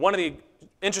 So one of the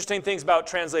interesting things about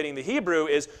translating the Hebrew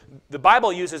is the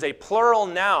Bible uses a plural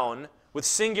noun with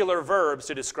singular verbs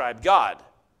to describe God.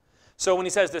 So when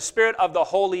he says the spirit of the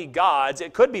holy gods,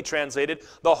 it could be translated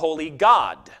the holy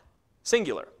God,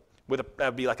 singular. That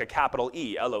would be like a capital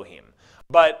E, Elohim.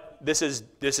 But this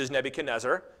is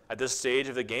Nebuchadnezzar. At this stage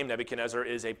of the game, Nebuchadnezzar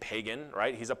is a pagan,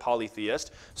 right? He's a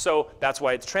polytheist. So that's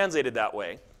why it's translated that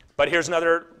way. But here's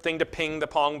another thing to ping the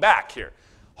pong back here.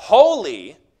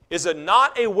 Holy is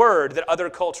not a word that other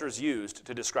cultures used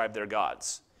to describe their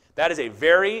gods. That is a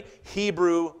very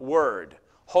Hebrew word.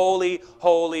 Holy,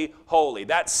 holy, holy.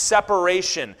 That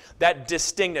separation, that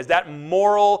distinctness, that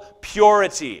moral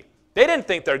purity. They didn't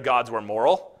think their gods were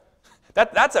moral.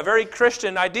 That's a very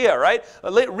Christian idea, right?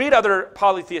 Read other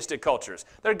polytheistic cultures.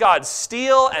 Their gods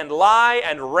steal and lie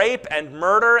and rape and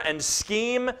murder and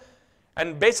scheme.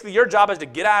 And basically your job is to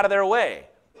get out of their way.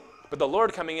 But the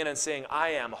Lord coming in and saying, I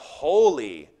am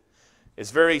holy,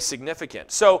 is very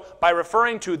significant. So by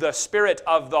referring to the spirit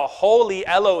of the holy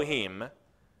Elohim,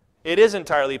 it is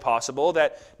entirely possible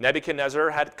that Nebuchadnezzar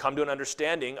had come to an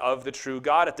understanding of the true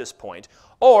God at this point.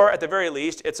 Or at the very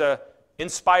least, it's a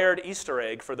inspired Easter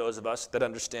egg for those of us that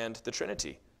understand the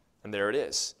Trinity. And there it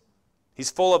is.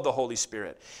 He's full of the Holy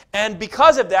Spirit. And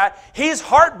because of that, he's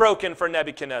heartbroken for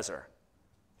Nebuchadnezzar.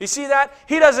 You see that?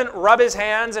 He doesn't rub his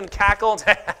hands and cackle and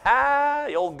say,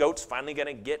 the old goat's finally going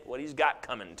to get what he's got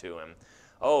coming to him.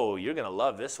 Oh, you're going to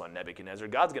love this one, Nebuchadnezzar.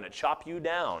 God's going to chop you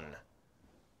down.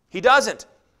 He doesn't.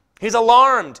 He's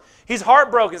alarmed. He's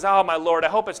heartbroken. He's, oh, my Lord, I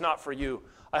hope it's not for you.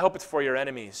 I hope it's for your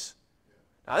enemies.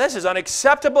 Now, this is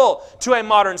unacceptable to a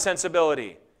modern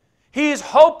sensibility. He's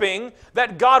hoping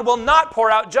that God will not pour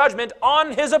out judgment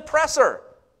on his oppressor,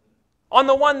 on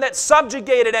the one that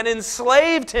subjugated and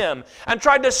enslaved him and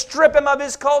tried to strip him of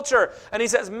his culture. And he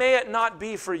says, may it not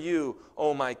be for you,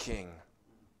 O my king.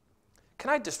 Can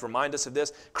I just remind us of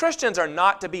this? Christians are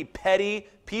not to be petty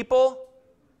people.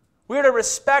 We are to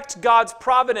respect God's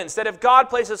providence, that if God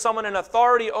places someone in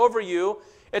authority over you,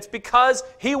 it's because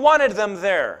he wanted them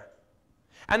there.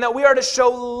 And that we are to show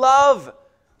love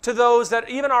to those that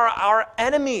even are our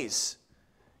enemies.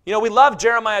 You know, we love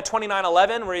Jeremiah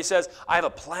 29:11, where he says, I have a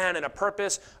plan and a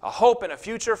purpose, a hope and a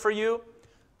future for you.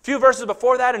 A few verses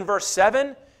before that, in verse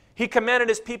 7, he commanded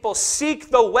his people, seek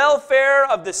the welfare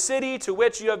of the city to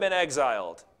which you have been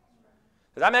exiled.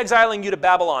 I'm exiling you to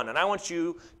Babylon, and I want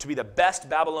you to be the best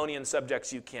Babylonian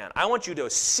subjects you can. I want you to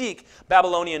seek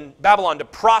Babylon to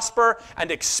prosper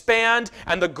and expand,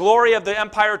 and the glory of the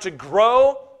empire to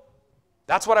grow.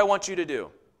 That's what I want you to do.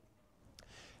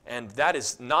 And that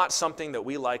is not something that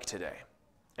we like today.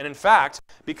 And in fact,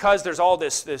 because there's all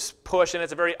this push, and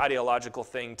it's a very ideological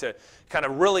thing to kind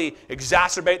of really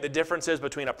exacerbate the differences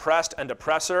between oppressed and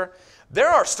oppressor, there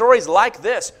are stories like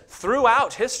this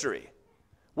throughout history,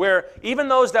 where even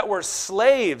those that were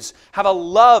slaves have a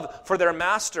love for their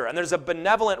master, and there's a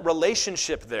benevolent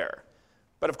relationship there.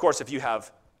 But of course, if you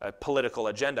have a political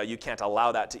agenda, you can't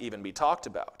allow that to even be talked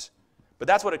about. But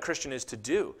that's what a Christian is to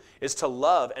do, is to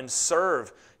love and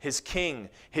serve his king,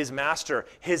 his master,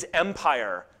 his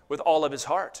empire with all of his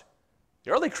heart.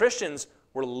 The early Christians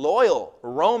were loyal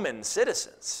Roman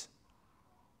citizens.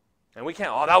 And we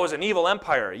can't, oh, that was an evil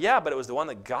empire. Yeah, but it was the one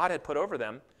that God had put over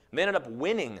them. And they ended up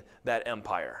winning that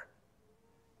empire.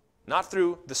 Not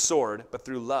through the sword, but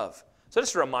through love. So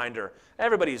just a reminder,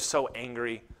 everybody's so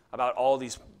angry about all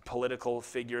these political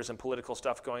figures and political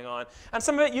stuff going on. And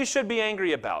some of it you should be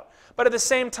angry about. But at the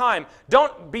same time,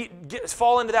 don't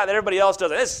fall into that everybody else does.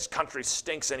 This country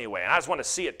stinks anyway, and I just want to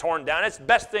see it torn down. It's the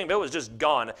best thing if it was just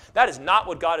gone. That is not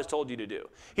what God has told you to do.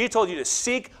 He told you to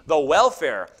seek the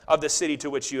welfare of the city to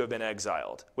which you have been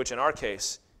exiled, which in our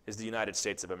case is the United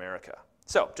States of America.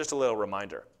 So, just a little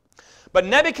reminder. But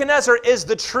Nebuchadnezzar is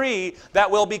the tree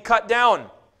that will be cut down.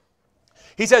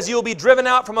 He says, you will be driven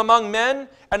out from among men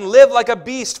and live like a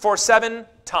beast for 7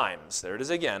 times. There it is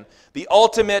again. The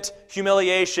ultimate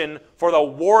humiliation for the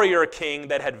warrior king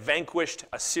that had vanquished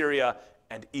Assyria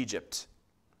and Egypt.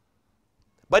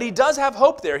 But he does have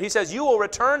hope there. He says, you will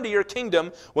return to your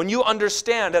kingdom when you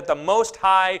understand that the Most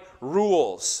High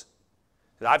rules.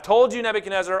 I've told you,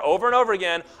 Nebuchadnezzar, over and over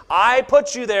again, I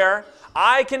put you there.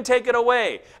 I can take it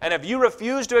away. And if you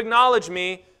refuse to acknowledge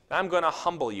me, I'm going to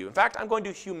humble you. In fact, I'm going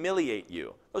to humiliate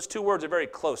you. Those two words are very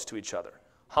close to each other.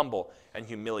 Humble and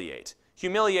humiliate.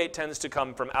 Humiliate tends to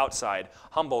come from outside.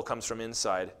 Humble comes from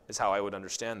inside, is how I would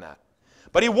understand that.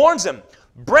 But he warns them,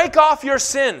 break off your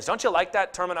sins. Don't you like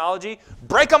that terminology?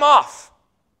 Break them off.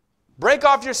 Break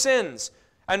off your sins.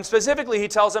 And specifically, he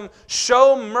tells them,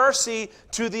 show mercy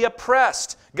to the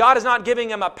oppressed. God is not giving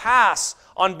him a pass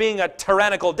on being a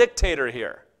tyrannical dictator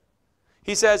here.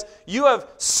 He says, you have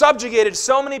subjugated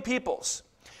so many peoples.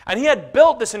 And he had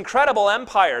built this incredible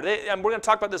empire. And we're going to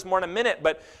talk about this more in a minute,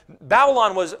 but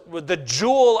Babylon was the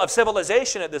jewel of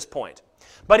civilization at this point.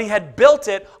 But he had built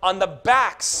it on the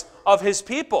backs of his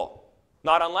people.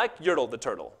 Not unlike Yertle the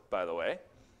turtle, by the way.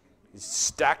 He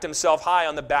stacked himself high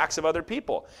on the backs of other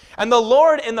people. And the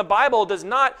Lord in the Bible does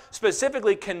not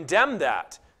specifically condemn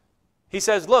that. He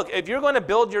says, look, if you're going to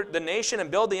build the nation and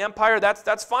build the empire,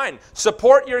 that's fine.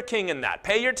 Support your king in that.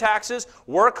 Pay your taxes,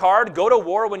 work hard, go to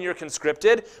war when you're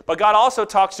conscripted. But God also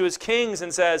talks to his kings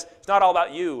and says, it's not all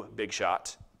about you, big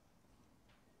shot.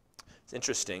 It's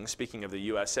interesting, speaking of the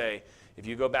USA, if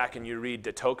you go back and you read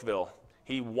de Tocqueville,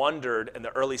 he wondered in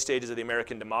the early stages of the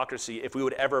American democracy if we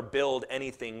would ever build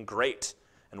anything great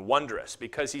and wondrous,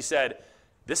 because he said,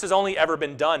 this has only ever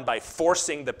been done by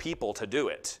forcing the people to do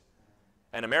it.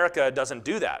 And America doesn't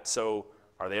do that. So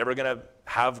are they ever going to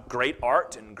have great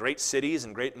art and great cities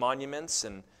and great monuments?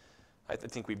 And I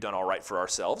think we've done all right for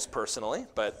ourselves personally,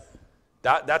 but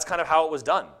that's kind of how it was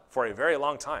done for a very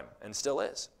long time and still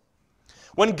is.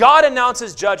 When God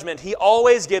announces judgment, he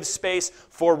always gives space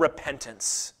for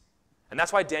repentance. And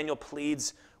that's why Daniel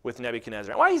pleads with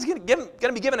Nebuchadnezzar. Why he's going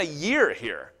to be given a year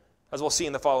here, as we'll see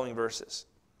in the following verses.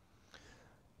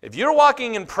 If you're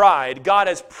walking in pride, God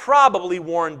has probably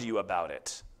warned you about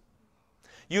it.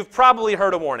 you've probably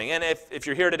heard a warning. And if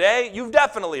you're here today, you've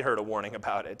definitely heard a warning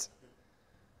about it.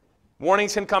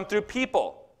 Warnings can come through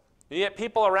people. You get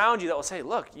people around you that will say,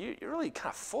 look, you're really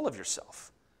kind of full of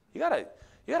yourself. You got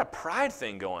a pride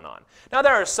thing going on. Now,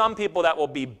 there are some people that will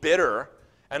be bitter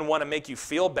and want to make you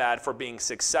feel bad for being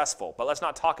successful. But let's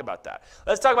not talk about that.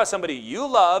 Let's talk about somebody you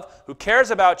love, who cares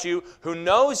about you, who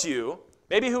knows you,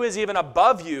 maybe who is even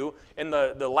above you in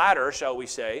the ladder, shall we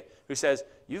say, who says,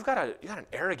 you got an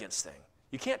arrogance thing.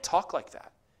 You can't talk like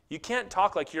that. You can't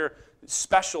talk like you're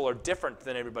special or different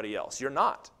than everybody else. You're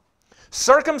not.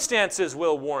 Circumstances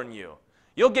will warn you.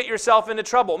 You'll get yourself into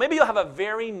trouble. Maybe you'll have a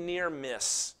very near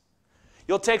miss.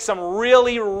 You'll take some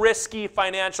really risky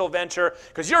financial venture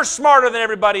because you're smarter than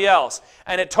everybody else,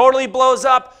 and it totally blows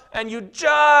up, and you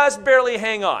just barely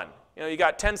hang on. You know, you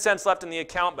got 10 cents left in the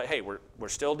account, but hey, we're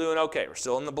still doing okay. We're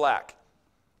still in the black.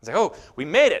 It's like, oh, we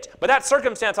made it. But that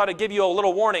circumstance ought to give you a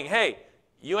little warning. Hey,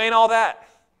 you ain't all that.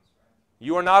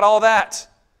 You are not all that.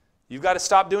 You've got to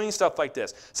stop doing stuff like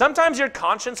this. Sometimes your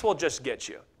conscience will just get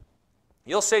you.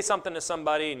 You'll say something to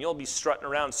somebody, and you'll be strutting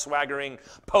around, swaggering,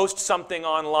 post something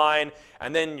online,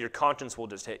 and then your conscience will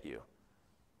just hit you.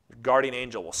 Your guardian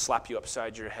angel will slap you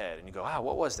upside your head, and you go,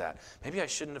 what was that? Maybe I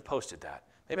shouldn't have posted that.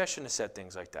 Maybe I shouldn't have said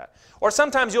things like that. Or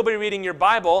sometimes you'll be reading your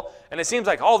Bible, and it seems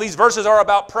like all these verses are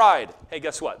about pride. Hey,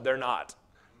 guess what? They're not.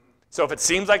 So if it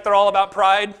seems like they're all about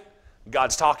pride,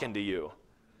 God's talking to you.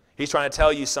 He's trying to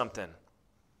tell you something.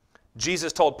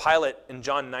 Jesus told Pilate in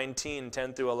John 19,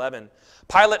 10 through 11,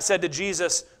 Pilate said to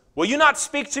Jesus, will you not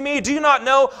speak to me? Do you not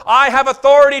know I have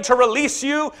authority to release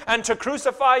you and to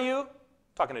crucify you?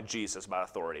 Talking to Jesus about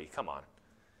authority. Come on.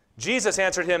 Jesus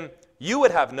answered him, you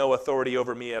would have no authority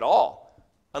over me at all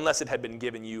unless it had been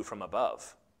given you from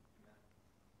above.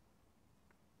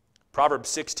 Proverbs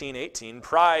 16:18,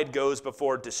 pride goes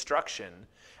before destruction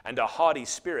and a haughty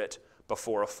spirit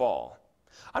before a fall.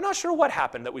 I'm not sure what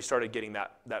happened that we started getting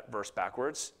that verse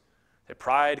backwards. That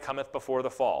pride cometh before the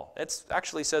fall. It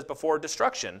actually says before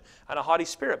destruction and a haughty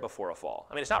spirit before a fall.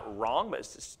 I mean, it's not wrong, but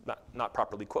it's just not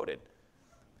properly quoted.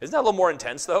 Isn't that a little more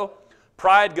intense, though?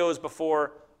 Pride goes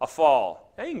before a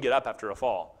fall. Yeah, you can get up after a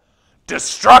fall.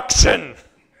 Destruction!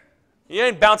 You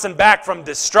ain't bouncing back from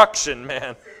destruction,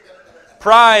 man.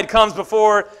 Pride comes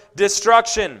before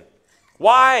destruction.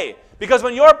 Why? Because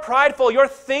when you're prideful, your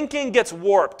thinking gets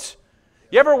warped.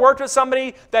 You ever worked with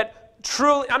somebody that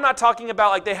truly, I'm not talking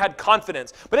about like they had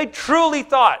confidence, but they truly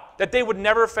thought that they would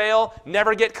never fail,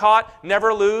 never get caught,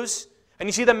 never lose, and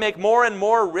you see them make more and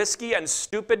more risky and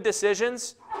stupid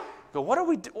decisions? You go, what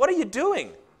are you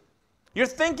doing? Your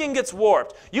thinking gets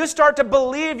warped. You start to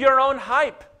believe your own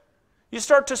hype. You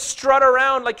start to strut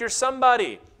around like you're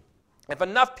somebody. If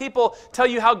enough people tell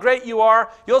you how great you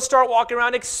are, you'll start walking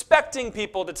around expecting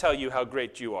people to tell you how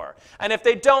great you are. And if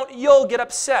they don't, you'll get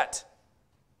upset.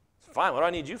 Fine, what do I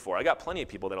need you for? I got plenty of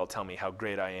people that'll tell me how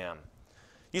great I am.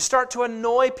 You start to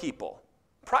annoy people.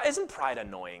 Isn't pride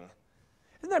annoying?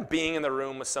 Isn't that being in the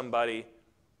room with somebody?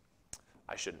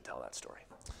 I shouldn't tell that story.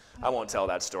 I won't tell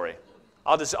that story.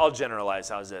 I'll generalize.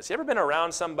 How's this? You ever been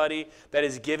around somebody that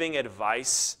is giving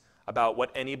advice about what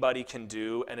anybody can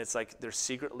do, and it's like they're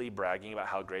secretly bragging about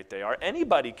how great they are?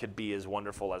 Anybody could be as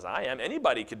wonderful as I am.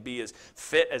 Anybody could be as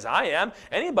fit as I am.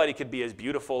 Anybody could be as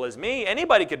beautiful as me.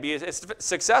 Anybody could be as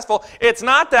successful. It's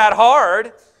not that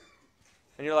hard.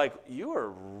 And you're like,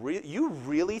 you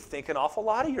really think an awful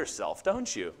lot of yourself,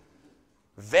 don't you?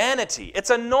 Vanity. It's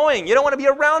annoying. You don't want to be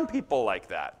around people like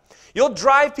that. You'll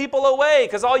drive people away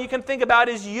because all you can think about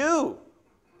is you.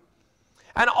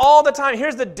 And all the time,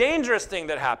 here's the dangerous thing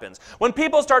that happens. When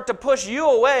people start to push you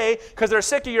away because they're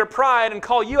sick of your pride and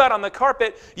call you out on the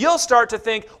carpet, you'll start to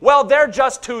think, well, they're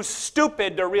just too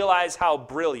stupid to realize how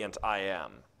brilliant I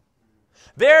am.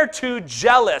 They're too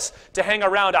jealous to hang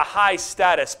around a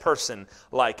high-status person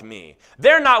like me.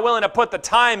 They're not willing to put the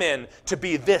time in to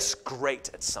be this great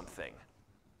at something.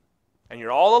 And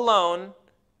you're all alone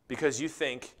because you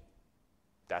think,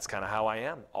 that's kind of how I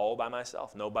am, all by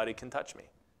myself. Nobody can touch me.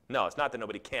 No, it's not that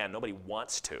nobody can. Nobody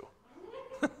wants to.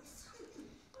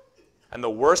 And the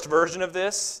worst version of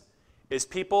this is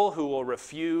people who will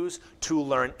refuse to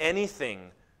learn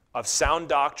anything of sound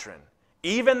doctrine,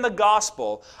 even the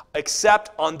gospel, except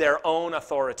on their own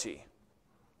authority.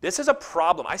 This is a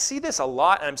problem. I see this a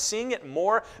lot, and I'm seeing it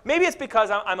more. Maybe it's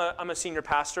because I'm a senior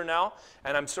pastor now,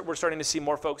 and we're starting to see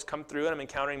more folks come through, and I'm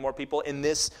encountering more people in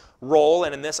this role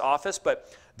and in this office.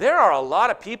 But there are a lot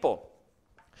of people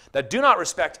that do not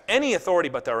respect any authority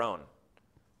but their own.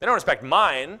 They don't respect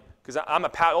mine Because I'm a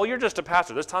pastor. Oh, you're just a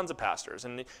pastor. There's tons of pastors.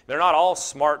 And they're not all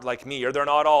smart like me, or they're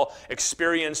not all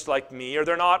experienced like me, or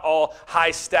they're not all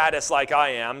high status like I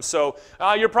am. So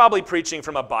you're probably preaching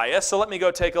from a bias, so let me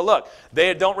go take a look.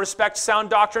 They don't respect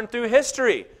sound doctrine through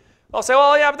history. They'll say,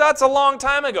 well, yeah, but that's a long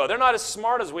time ago. They're not as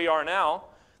smart as we are now.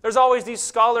 There's always these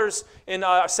scholars in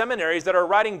seminaries that are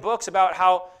writing books about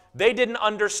how they didn't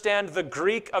understand the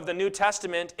Greek of the New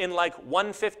Testament in like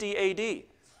 150 AD.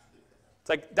 It's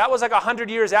like, that was like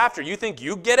 100 years after. You think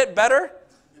you get it better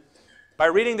by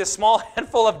reading this small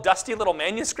handful of dusty little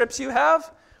manuscripts you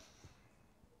have?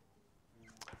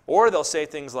 Or they'll say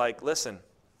things like, listen,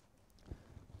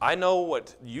 I know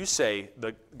what you say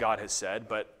that God has said,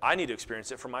 but I need to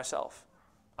experience it for myself.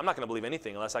 I'm not going to believe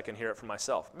anything unless I can hear it for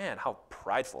myself. Man, how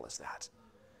prideful is that?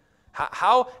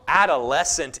 How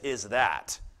adolescent is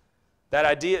that? That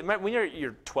idea, when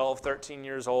you're 12, 13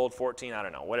 years old, 14, I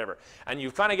don't know, whatever, and you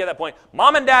finally get that point,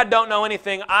 Mom and Dad don't know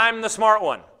anything, I'm the smart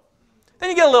one. Then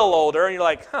you get a little older and you're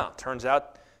like, turns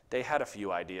out they had a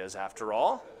few ideas after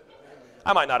all.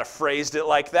 I might not have phrased it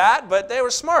like that, but they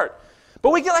were smart.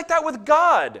 But we get like that with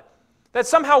God, that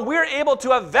somehow we're able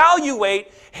to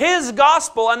evaluate His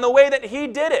gospel and the way that He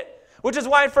did it, which is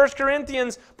why in 1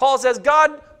 Corinthians, Paul says,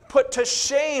 God put to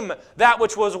shame that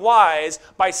which was wise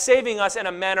by saving us in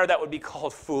a manner that would be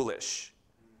called foolish.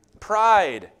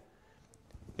 Pride.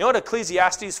 You know what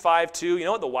Ecclesiastes 5:2, you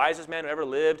know what the wisest man who ever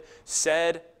lived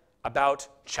said about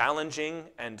challenging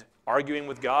and arguing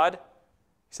with God?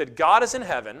 He said, God is in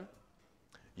heaven,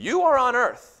 you are on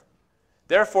earth.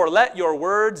 Therefore, let your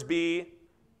words be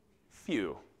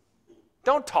few.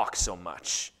 Don't talk so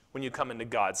much when you come into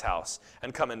God's house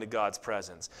and come into God's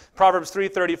presence. Proverbs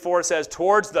 3:34 says,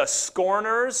 towards the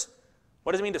scorners,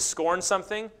 what does it mean to scorn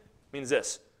something? It means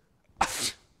this.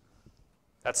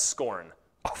 That's scorn.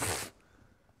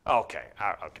 Okay,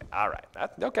 all right.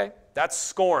 That's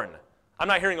scorn. I'm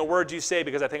not hearing a word you say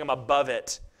because I think I'm above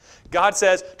it. God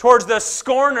says, towards the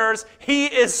scorners, He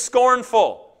is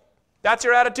scornful. That's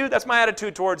your attitude? That's my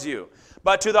attitude towards you.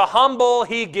 But to the humble,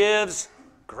 He gives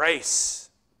grace.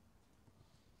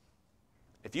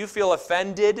 If you feel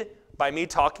offended by me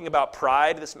talking about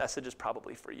pride, this message is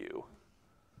probably for you.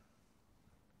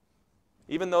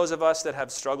 Even those of us that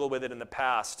have struggled with it in the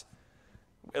past,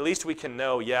 at least we can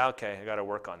know, yeah, okay, I got to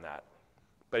work on that.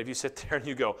 But if you sit there and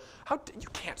you go, you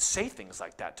can't say things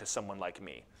like that to someone like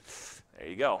me. There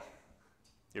you go.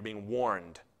 You're being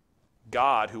warned.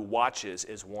 God, who watches,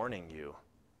 is warning you.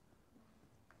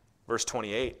 Verse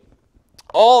 28.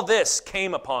 All this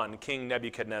came upon King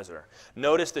Nebuchadnezzar.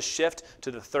 Notice the shift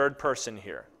to the third person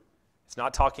here. It's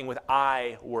not talking with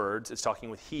I words, it's talking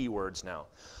with he words now.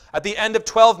 At the end of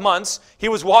 12 months, he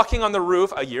was walking on the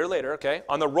roof, a year later,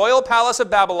 on the royal palace of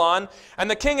Babylon, and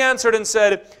the king answered and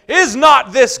said, is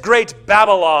not this great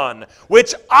Babylon,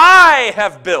 which I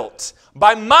have built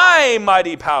by my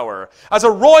mighty power, as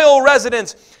a royal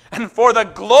residence, and for the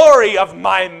glory of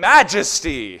my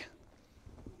majesty?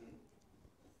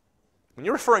 When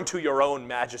you're referring to your own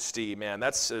majesty, man,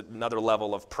 that's another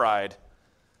level of pride.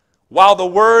 While the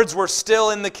words were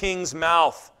still in the king's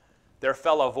mouth, there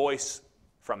fell a voice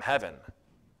from heaven,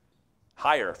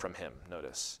 higher from him,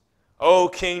 notice. O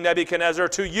King Nebuchadnezzar,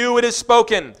 to you it is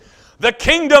spoken, the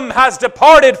kingdom has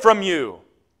departed from you.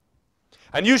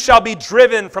 And you shall be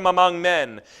driven from among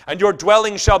men, and your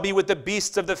dwelling shall be with the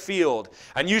beasts of the field.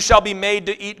 And you shall be made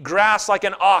to eat grass like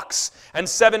an ox, and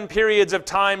 7 periods of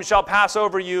time shall pass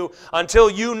over you, until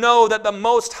you know that the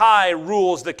Most High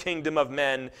rules the kingdom of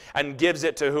men, and gives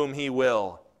it to whom He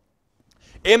will.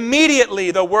 Immediately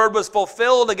the word was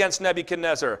fulfilled against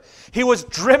Nebuchadnezzar. He was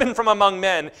driven from among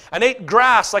men, and ate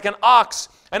grass like an ox,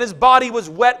 and his body was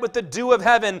wet with the dew of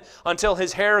heaven, until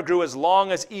his hair grew as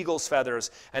long as eagle's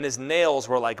feathers, and his nails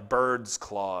were like birds'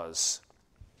 claws.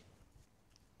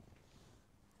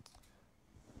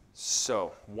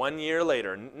 So, 1 year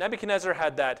later, Nebuchadnezzar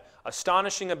had that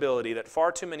astonishing ability that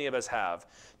far too many of us have,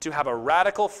 to have a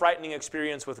radical, frightening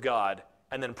experience with God,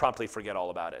 and then promptly forget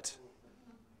all about it.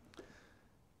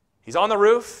 He's on the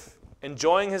roof,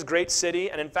 enjoying his great city,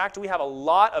 and in fact, we have a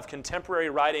lot of contemporary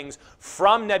writings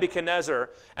from Nebuchadnezzar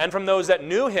and from those that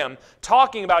knew him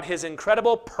talking about his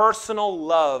incredible personal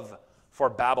love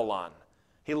for Babylon.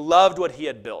 He loved what he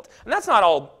had built. And that's not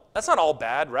all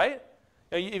bad, right?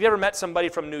 You know, have you ever met somebody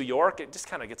from New York? It just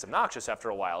kind of gets obnoxious after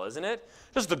a while, isn't it?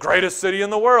 Just the greatest city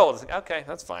in the world. Okay,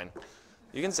 that's fine.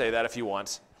 You can say that if you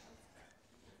want.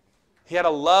 He had a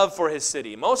love for his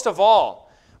city. Most of all,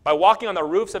 by walking on the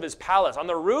roofs of his palace. On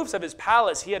the roofs of his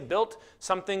palace, he had built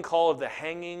something called the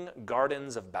Hanging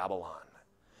Gardens of Babylon.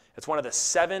 It's one of the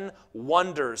 7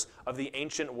 wonders of the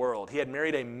ancient world. He had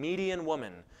married a Median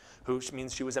woman which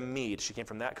means she was a Mede. She came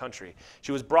from that country.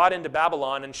 She was brought into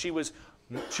Babylon, and she was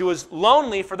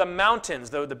lonely for the mountains,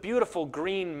 the beautiful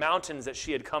green mountains that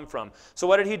she had come from. So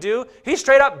what did he do? He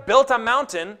straight up built a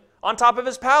mountain on top of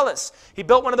his palace. He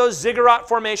built one of those ziggurat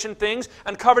formation things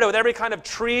and covered it with every kind of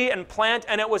tree and plant,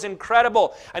 and it was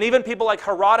incredible. And even people like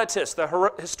Herodotus,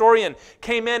 the historian,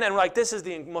 came in and were like, this is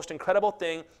the most incredible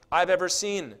thing I've ever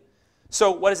seen.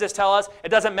 So what does this tell us? It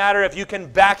doesn't matter if you can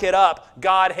back it up.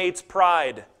 God hates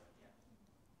pride.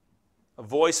 A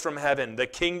voice from heaven, the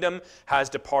kingdom has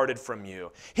departed from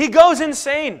you. He goes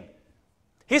insane.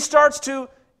 He starts to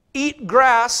eat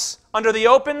grass under the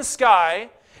open sky.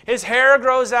 His hair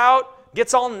grows out,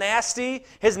 gets all nasty.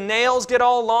 His nails get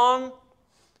all long.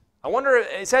 I wonder,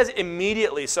 it says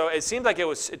immediately, so it seems like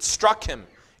it struck him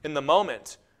in the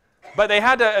moment. But they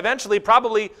had to eventually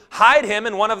probably hide him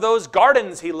in one of those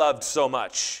gardens he loved so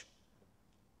much.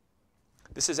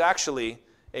 This is actually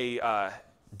a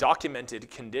documented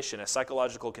condition, a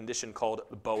psychological condition called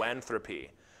boanthropy,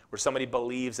 where somebody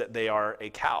believes that they are a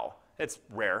cow. It's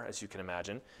rare, as you can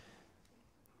imagine.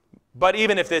 But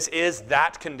even if this is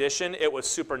that condition, it was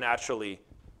supernaturally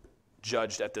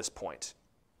judged at this point.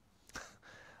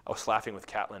 I was laughing with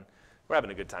Catlin. We're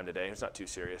having a good time today. It's not too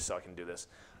serious, so I can do this.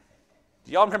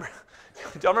 Do y'all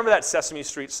remember that Sesame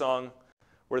Street song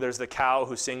where there's the cow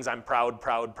who sings, "I'm proud,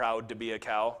 proud, proud to be a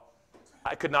cow"?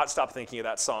 I could not stop thinking of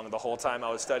that song the whole time I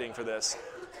was studying for this.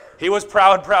 He was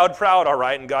proud, proud, proud, all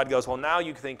right, and God goes, well, now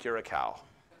you think you're a cow.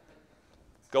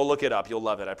 Go look it up. You'll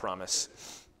love it, I promise.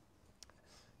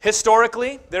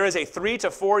 Historically, there is a 3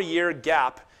 to 4 year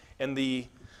gap in the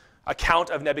account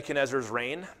of Nebuchadnezzar's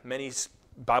reign. Many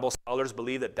Bible scholars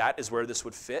believe that that is where this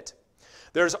would fit.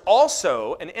 There's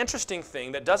also an interesting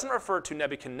thing that doesn't refer to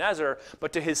Nebuchadnezzar,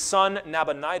 but to his son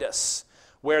Nabonidus,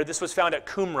 where this was found at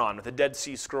Qumran with the Dead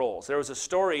Sea Scrolls. There was a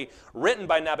story written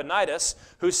by Nabonidus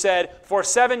who said, for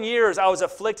 7 years I was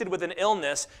afflicted with an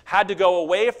illness, had to go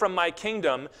away from my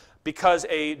kingdom because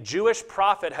a Jewish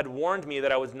prophet had warned me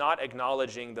that I was not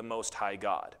acknowledging the Most High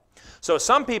God. So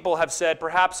some people have said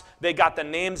perhaps they got the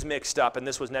names mixed up and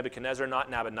this was Nebuchadnezzar,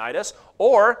 not Nabonidus,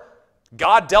 or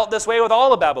God dealt this way with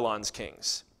all of Babylon's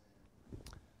kings.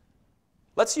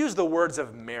 Let's use the words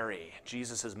of Mary,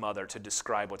 Jesus' mother, to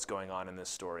describe what's going on in this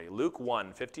story. Luke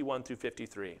 1, 51 through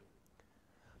 53.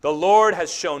 The Lord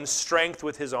has shown strength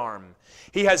with his arm.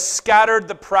 He has scattered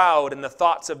the proud in the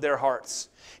thoughts of their hearts.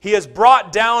 He has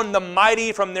brought down the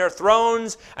mighty from their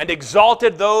thrones and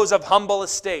exalted those of humble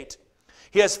estate.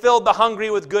 He has filled the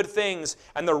hungry with good things,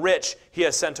 and the rich he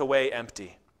has sent away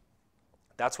empty.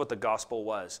 That's what the gospel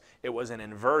was. It was an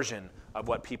inversion of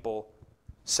what people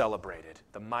celebrated.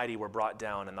 The mighty were brought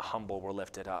down and the humble were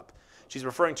lifted up. She's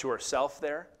referring to herself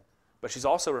there, but she's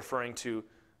also referring to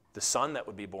the son that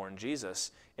would be born,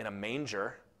 Jesus, in a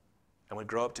manger and would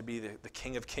grow up to be the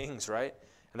King of Kings, right?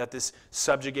 And that this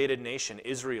subjugated nation,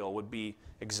 Israel, would be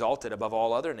exalted above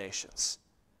all other nations.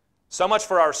 So much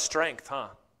for our strength, huh?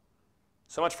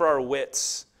 So much for our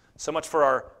wits, so much for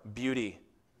our beauty.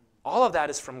 All of that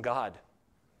is from God.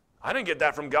 I didn't get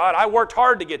that from God. I worked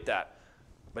hard to get that.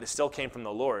 But it still came from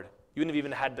the Lord. You wouldn't have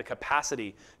even had the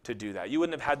capacity to do that. You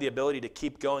wouldn't have had the ability to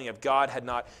keep going if God had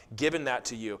not given that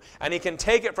to you. And he can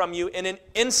take it from you in an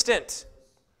instant.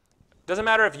 Doesn't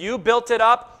matter if you built it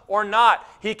up or not.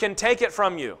 He can take it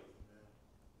from you.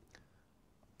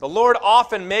 The Lord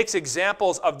often makes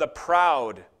examples of the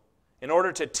proud in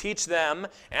order to teach them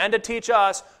and to teach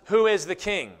us who is the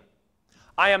king.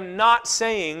 I am not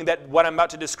saying that what I'm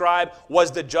about to describe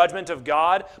was the judgment of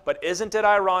God, but isn't it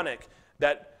ironic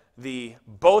that the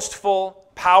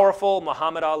boastful, powerful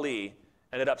Muhammad Ali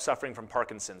ended up suffering from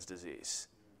Parkinson's disease?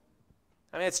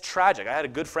 I mean, it's tragic. I had a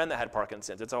good friend that had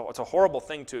Parkinson's. It's a horrible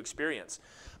thing to experience.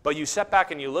 But you step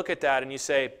back and you look at that and you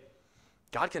say,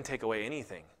 God can take away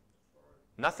anything.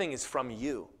 Nothing is from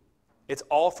you. It's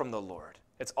all from the Lord.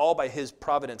 It's all by his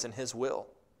providence and his will.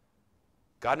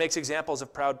 God makes examples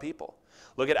of proud people.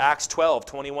 Look at Acts 12,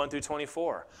 21 through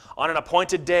 24. On an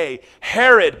appointed day,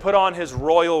 Herod put on his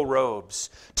royal robes,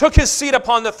 took his seat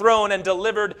upon the throne, and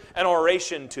delivered an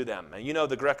oration to them. And you know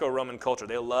the Greco-Roman culture.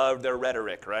 They loved their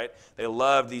rhetoric, right? They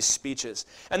loved these speeches.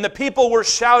 And the people were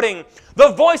shouting, "The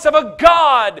voice of a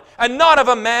God and not of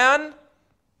a man."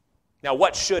 Now,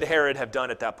 what should Herod have done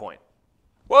at that point?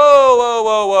 Whoa, whoa,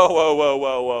 whoa, whoa, whoa, whoa,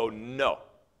 whoa, whoa. No.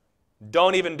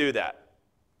 Don't even do that.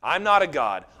 I'm not a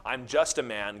God. I'm just a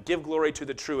man. Give glory to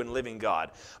the true and living God.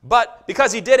 But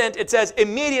because he didn't, it says,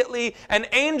 immediately an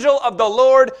angel of the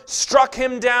Lord struck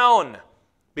him down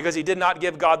because he did not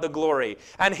give God the glory.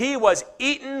 And he was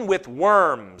eaten with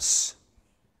worms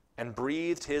and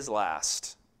breathed his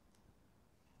last.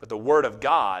 But the word of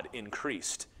God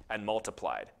increased and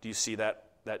multiplied. Do you see that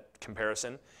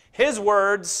comparison? His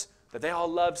words that they all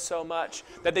loved so much,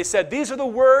 that they said, these are the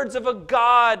words of a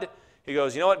God. He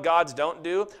goes, you know what gods don't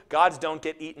do? Gods don't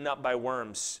get eaten up by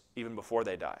worms even before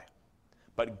they die.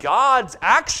 But God's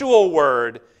actual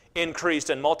word increased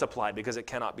and multiplied because it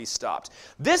cannot be stopped.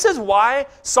 This is why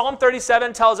Psalm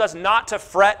 37 tells us not to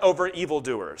fret over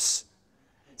evildoers.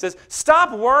 It says,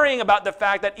 stop worrying about the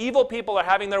fact that evil people are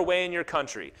having their way in your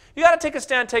country. You got to take a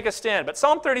stand, take a stand. But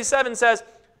Psalm 37 says,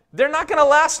 they're not going to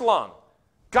last long.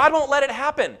 God won't let it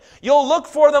happen. You'll look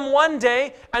for them one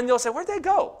day, and you'll say, where'd they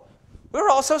go? We were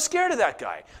all so scared of that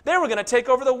guy. They were going to take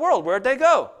over the world. Where'd they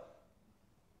go?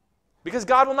 Because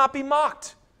God will not be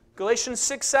mocked. Galatians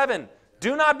 6:7.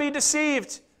 Do not be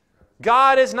deceived.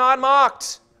 God is not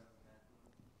mocked.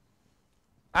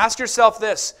 Ask yourself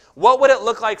this. What would it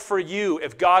look like for you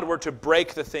if God were to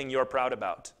break the thing you're proud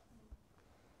about?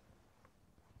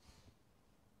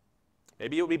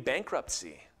 Maybe it would be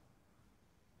bankruptcy.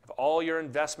 If all your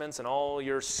investments and all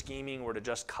your scheming were to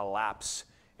just collapse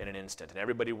in an instant, and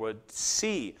everybody would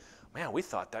see, man, we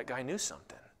thought that guy knew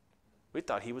something. We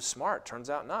thought he was smart. Turns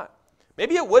out not.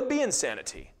 Maybe it would be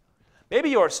insanity. Maybe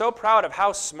you are so proud of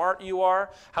how smart you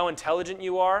are, how intelligent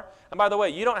you are. And by the way,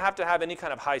 you don't have to have any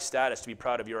kind of high status to be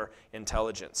proud of your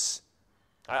intelligence.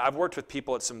 I've worked with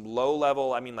people at some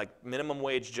low-level, like minimum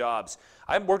wage jobs.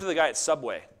 I worked with a guy at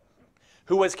Subway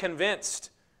who was convinced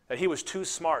that he was too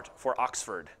smart for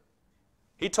Oxford.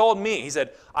 He told me, he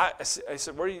said, I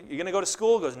said, where are you going to go to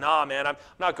school? He goes, nah, man, I'm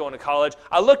not going to college.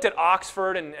 I looked at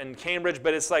Oxford and Cambridge,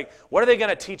 but it's like, what are they going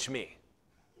to teach me?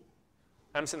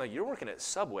 I'm saying, like, you're working at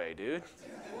Subway, dude.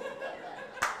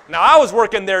 Now, I was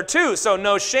working there too, so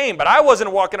no shame, but I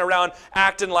wasn't walking around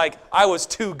acting like I was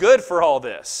too good for all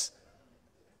this.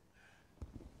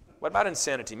 What about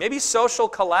insanity? Maybe social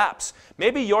collapse.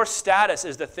 Maybe your status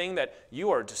is the thing that you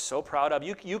are just so proud of.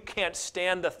 You can't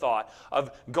stand the thought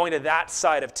of going to that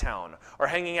side of town or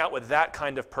hanging out with that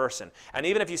kind of person. And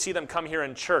even if you see them come here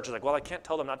in church, it's like, well, I can't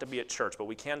tell them not to be at church, but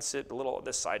we can sit a little on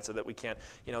this side so that we can't,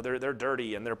 they're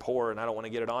dirty and they're poor and I don't want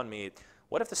to get it on me.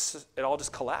 What if it all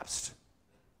just collapsed?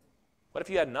 What if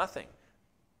you had nothing?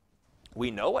 We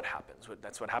know what happens.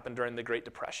 That's what happened during the Great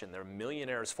Depression. There were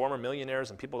millionaires, former millionaires,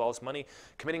 and people with all this money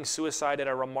committing suicide at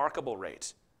a remarkable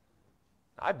rate.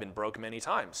 I've been broke many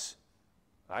times.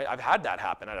 I've had that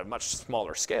happen at a much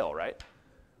smaller scale, right?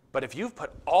 But if you've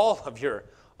put all of your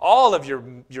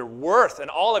worth and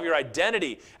all of your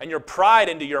identity and your pride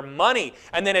into your money,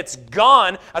 and then it's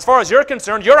gone, as far as you're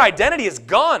concerned, your identity is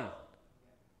gone.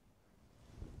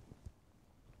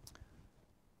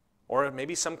 Or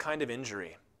maybe some kind of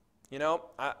injury.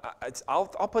 I'll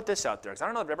put this out there because I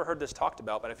don't know if I've ever heard this talked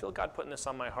about, but I feel God putting this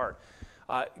on my heart.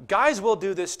 Guys will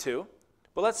do this too,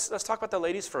 but let's talk about the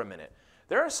ladies for a minute.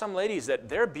 There are some ladies that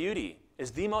their beauty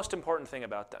is the most important thing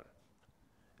about them.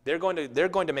 They're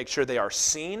going to make sure they are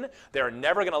seen. They are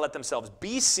never going to let themselves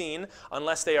be seen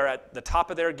unless they are at the top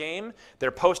of their game.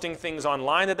 They're posting things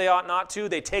online that they ought not to.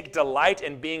 They take delight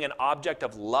in being an object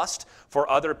of lust for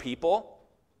other people.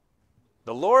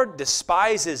 The Lord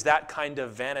despises that kind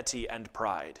of vanity and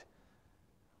pride.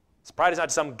 Pride is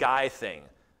not some guy thing.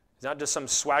 It's not just some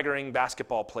swaggering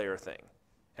basketball player thing.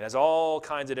 It has all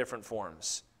kinds of different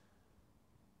forms.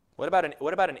 What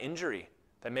about an injury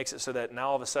that makes it so that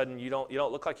now all of a sudden you don't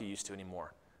look like you used to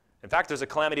anymore? In fact, there's a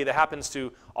calamity that happens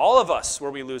to all of us where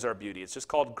we lose our beauty. It's just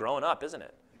called growing up, isn't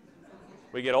it?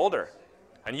 We get older.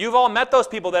 And you've all met those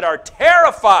people that are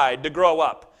terrified to grow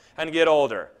up and get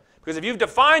older. Because if you've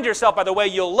defined yourself by the way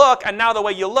you look, and now the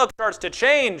way you look starts to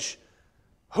change,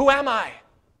 who am I?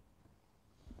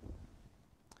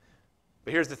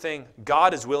 But here's the thing.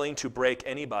 God is willing to break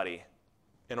anybody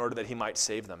in order that he might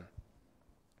save them.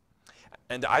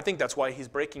 And I think that's why he's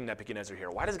breaking Nebuchadnezzar here.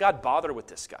 Why does God bother with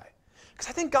this guy? Because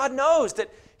I think God knows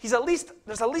that there's at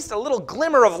least a little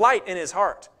glimmer of light in his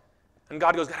heart. And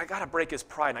God goes, I got to break his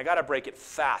pride, and I got to break it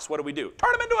fast. What do we do?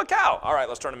 Turn him into a cow. All right,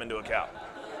 let's turn him into a cow.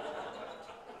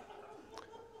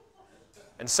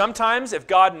 And sometimes if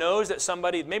God knows that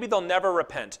somebody, maybe they'll never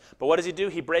repent, but what does he do?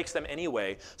 He breaks them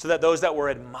anyway so that those that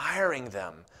were admiring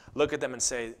them look at them and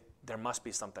say, there must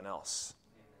be something else.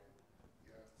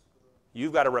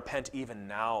 You've got to repent even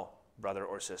now, brother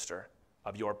or sister,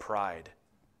 of your pride.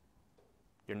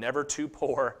 You're never too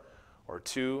poor or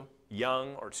too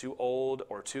young or too old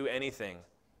or too anything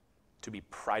to be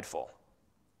prideful.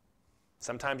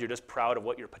 Sometimes you're just proud of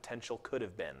what your potential could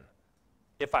have been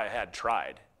if I had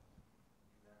tried.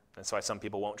 That's why some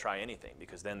people won't try anything,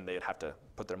 because then they'd have to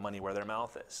put their money where their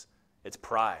mouth is. It's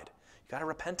pride. You've got to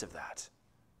repent of that.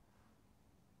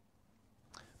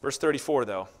 Verse 34,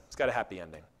 though, it's got a happy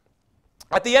ending.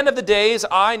 At the end of the days,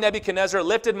 I, Nebuchadnezzar,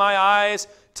 lifted my eyes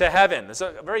to heaven. There's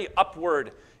a very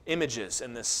upward images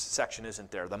in this section, isn't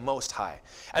there? The Most High.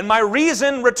 And my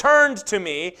reason returned to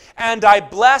me, and I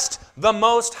blessed the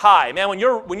Most High. Man, when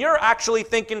you're actually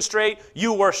thinking straight,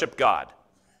 you worship God.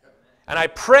 And I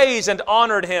praised and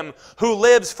honored him who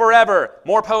lives forever.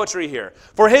 More poetry here.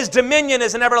 For his dominion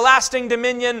is an everlasting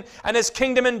dominion, and his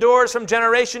kingdom endures from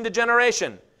generation to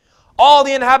generation. All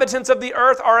the inhabitants of the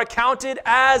earth are accounted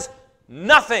as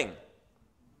nothing.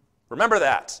 Remember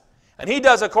that. And he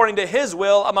does according to his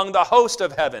will among the host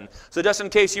of heaven. So just in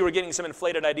case you were getting some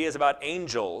inflated ideas about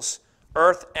angels,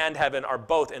 earth and heaven are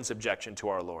both in subjection to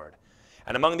our Lord.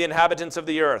 And among the inhabitants of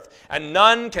the earth, and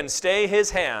none can stay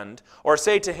his hand or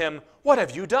say to him, what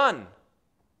have you done?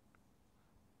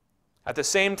 At the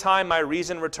same time, my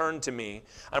reason returned to me,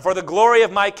 and for the glory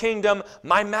of my kingdom,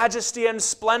 my majesty and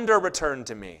splendor returned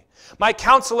to me. My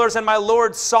counselors and my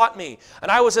lords sought me,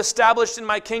 and I was established in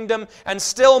my kingdom, and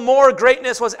still more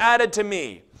greatness was added to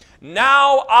me.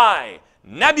 Now I,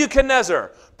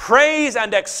 Nebuchadnezzar, praise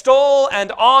and extol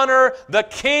and honor the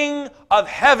King of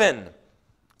heaven.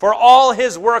 For all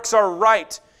his works are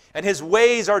right, and his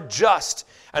ways are just,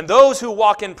 and those who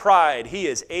walk in pride he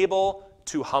is able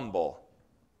to humble.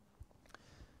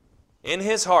 In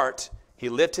his heart, he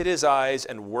lifted his eyes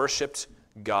and worshiped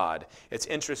God. It's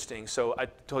interesting. So I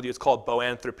told you it's called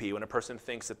boanthropy, when a person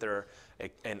thinks that they're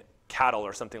an cattle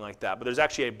or something like that. But there's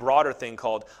actually a broader thing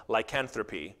called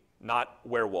lycanthropy, not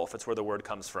werewolf. It's where the word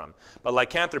comes from. But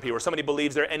lycanthropy, where somebody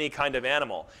believes they're any kind of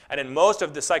animal. And in most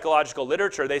of the psychological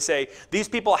literature, they say these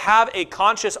people have a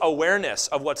conscious awareness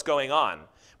of what's going on,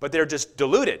 but they're just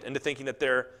deluded into thinking that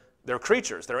they're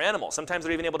creatures, they're animals. Sometimes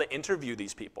they're even able to interview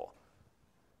these people.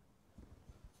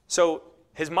 So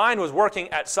his mind was working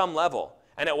at some level,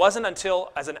 and it wasn't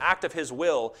until, as an act of his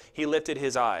will, he lifted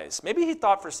his eyes. Maybe he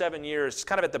thought for 7 years,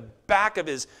 kind of at the back of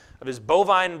his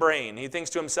bovine brain, he thinks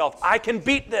to himself, I can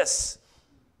beat this.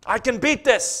 I can beat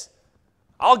this.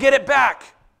 I'll get it back.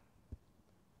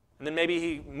 And then maybe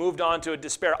he moved on to a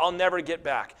despair. I'll never get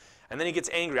back. And then he gets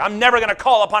angry. I'm never going to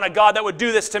call upon a God that would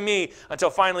do this to me, until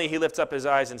finally he lifts up his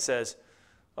eyes and says,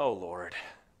 oh Lord.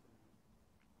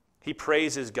 He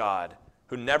praises God,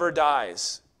 who never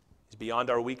dies. He's beyond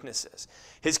our weaknesses.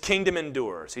 His kingdom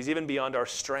endures. He's even beyond our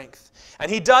strength.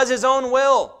 And he does his own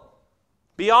will,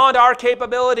 beyond our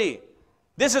capability.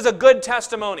 This is a good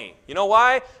testimony. You know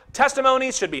why?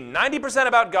 Testimonies should be 90%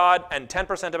 about God and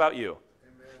 10% about you.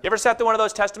 Amen. You ever sat through one of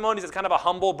those testimonies that's kind of a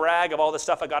humble brag of all the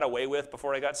stuff I got away with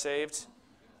before I got saved?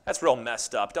 That's real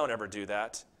messed up. Don't ever do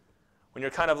that. When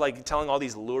you're kind of like telling all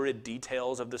these lurid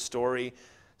details of the story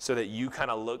so that you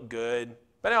kind of look good.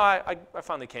 But no, I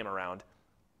finally came around.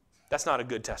 That's not a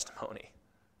good testimony.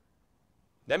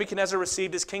 Nebuchadnezzar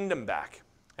received his kingdom back,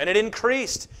 and it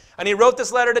increased. And he wrote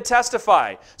this letter to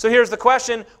testify. So here's the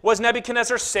question, was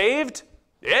Nebuchadnezzar saved?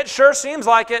 It sure seems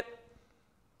like it.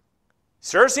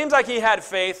 Sure seems like he had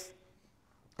faith.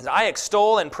 As I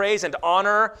extol and praise and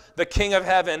honor the King of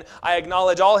heaven, I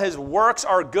acknowledge all his works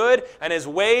are good and his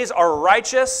ways are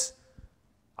righteous.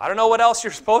 I don't know what else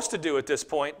you're supposed to do at this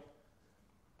point.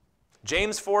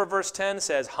 James 4 verse 10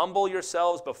 says, humble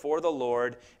yourselves before the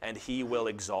Lord and he will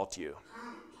exalt you.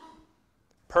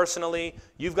 Personally,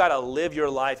 you've got to live your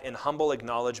life in humble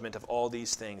acknowledgement of all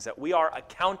these things, that we are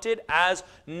accounted as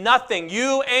nothing.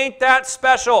 You ain't that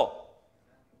special.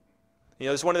 You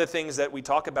know, it's one of the things that we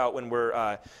talk about when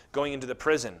we're going into the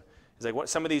prison. It's like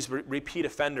some of these repeat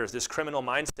offenders, this criminal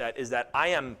mindset is that I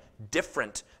am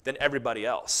different than everybody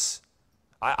else.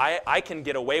 I can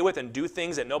get away with and do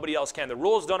things that nobody else can. The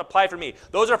rules don't apply for me.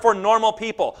 Those are for normal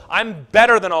people. I'm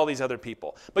better than all these other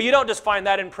people. But you don't just find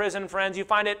that in prison, friends. You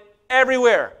find it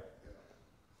everywhere.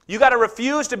 You got to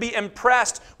refuse to be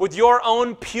impressed with your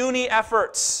own puny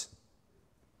efforts.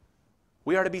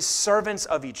 We are to be servants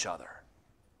of each other.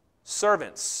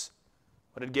 Servants.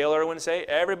 What did Gail Irwin say?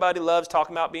 Everybody loves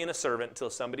talking about being a servant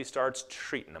until somebody starts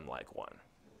treating them like one.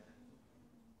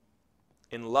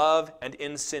 In love and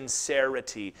in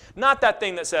sincerity. Not that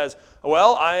thing that says,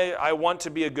 well, I want to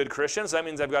be a good Christian, so that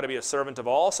means I've got to be a servant of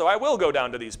all, so I will go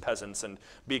down to these peasants and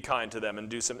be kind to them and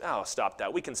do some, oh, stop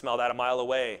that. We can smell that a mile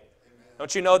away. Amen.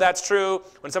 Don't you know that's true?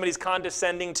 When somebody's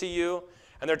condescending to you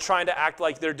and they're trying to act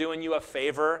like they're doing you a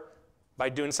favor by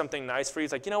doing something nice for you,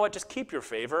 it's like, you know what, just keep your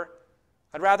favor.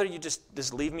 I'd rather you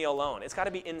just leave me alone. It's got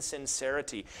to be in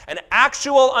sincerity. An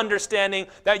actual understanding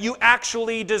that you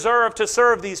actually deserve to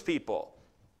serve these people.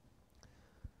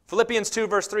 Philippians 2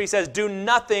 verse 3 says, do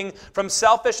nothing from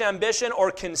selfish ambition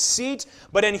or conceit,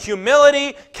 but in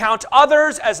humility count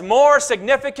others as more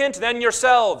significant than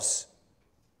yourselves.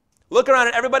 Look around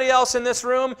at everybody else in this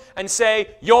room and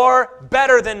say, you're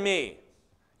better than me.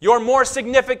 You're more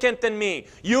significant than me.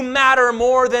 You matter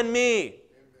more than me.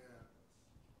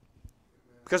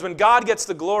 Because when God gets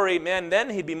the glory, man, then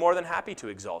he'd be more than happy to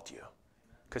exalt you.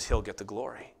 Because he'll get the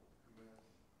glory.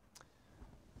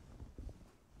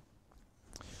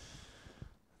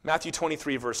 Matthew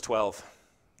 23, verse 12.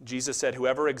 Jesus said,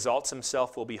 whoever exalts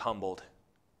himself will be humbled,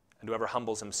 and whoever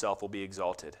humbles himself will be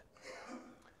exalted.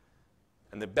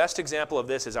 And the best example of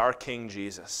this is our King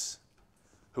Jesus,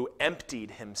 who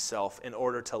emptied himself in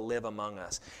order to live among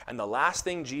us. And the last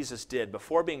thing Jesus did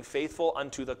before being faithful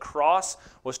unto the cross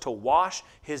was to wash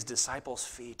his disciples'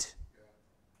 feet.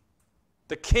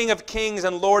 The King of kings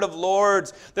and Lord of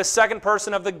lords, the second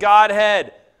person of the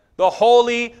Godhead, the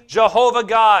holy Jehovah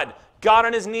God, got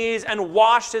on his knees and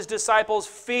washed his disciples'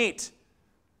 feet.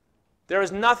 There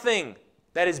is nothing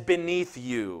that is beneath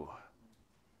you,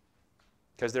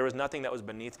 because there was nothing that was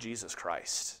beneath Jesus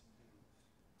Christ.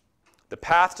 The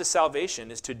path to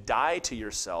salvation is to die to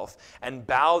yourself and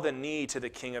bow the knee to the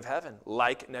King of heaven,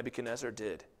 like Nebuchadnezzar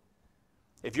did.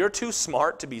 If you're too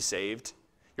smart to be saved,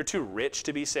 you're too rich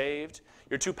to be saved,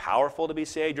 you're too powerful to be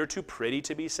saved, you're too pretty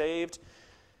to be saved,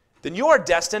 then you are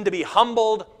destined to be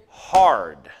humbled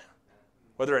hard,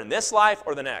 whether in this life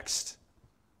or the next.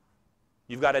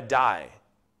 You've got to die.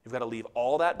 You've got to leave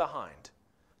all that behind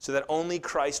so that only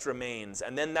Christ remains.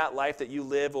 And then that life that you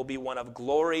live will be one of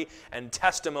glory and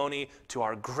testimony to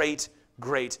our great,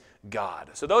 great God.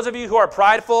 So those of you who are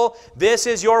prideful, this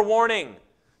is your warning.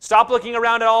 Stop looking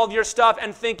around at all of your stuff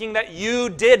and thinking that you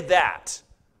did that.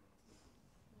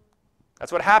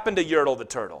 That's what happened to Yertle the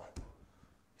turtle.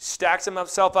 He stacks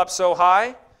himself up so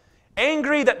high,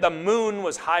 angry that the moon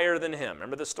was higher than him.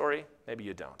 Remember this story? Maybe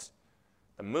you don't.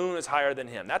 The moon is higher than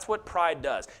him. That's what pride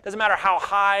does. It doesn't matter how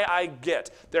high I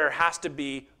get. There has to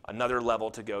be another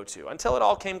level to go to until it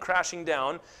all came crashing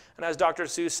down. And as Dr.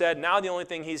 Seuss said, now the only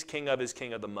thing he's king of is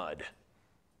king of the mud.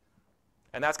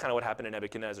 And that's kind of what happened to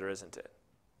Nebuchadnezzar, isn't it?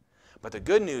 But the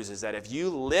good news is that if you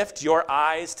lift your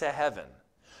eyes to heaven,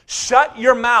 shut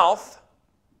your mouth,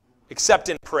 except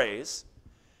in praise,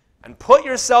 and put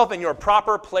yourself in your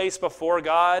proper place before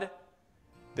God,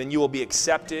 then you will be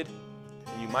accepted.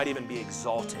 You might even be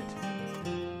exalted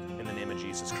in the name of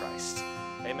Jesus Christ.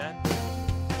 Amen.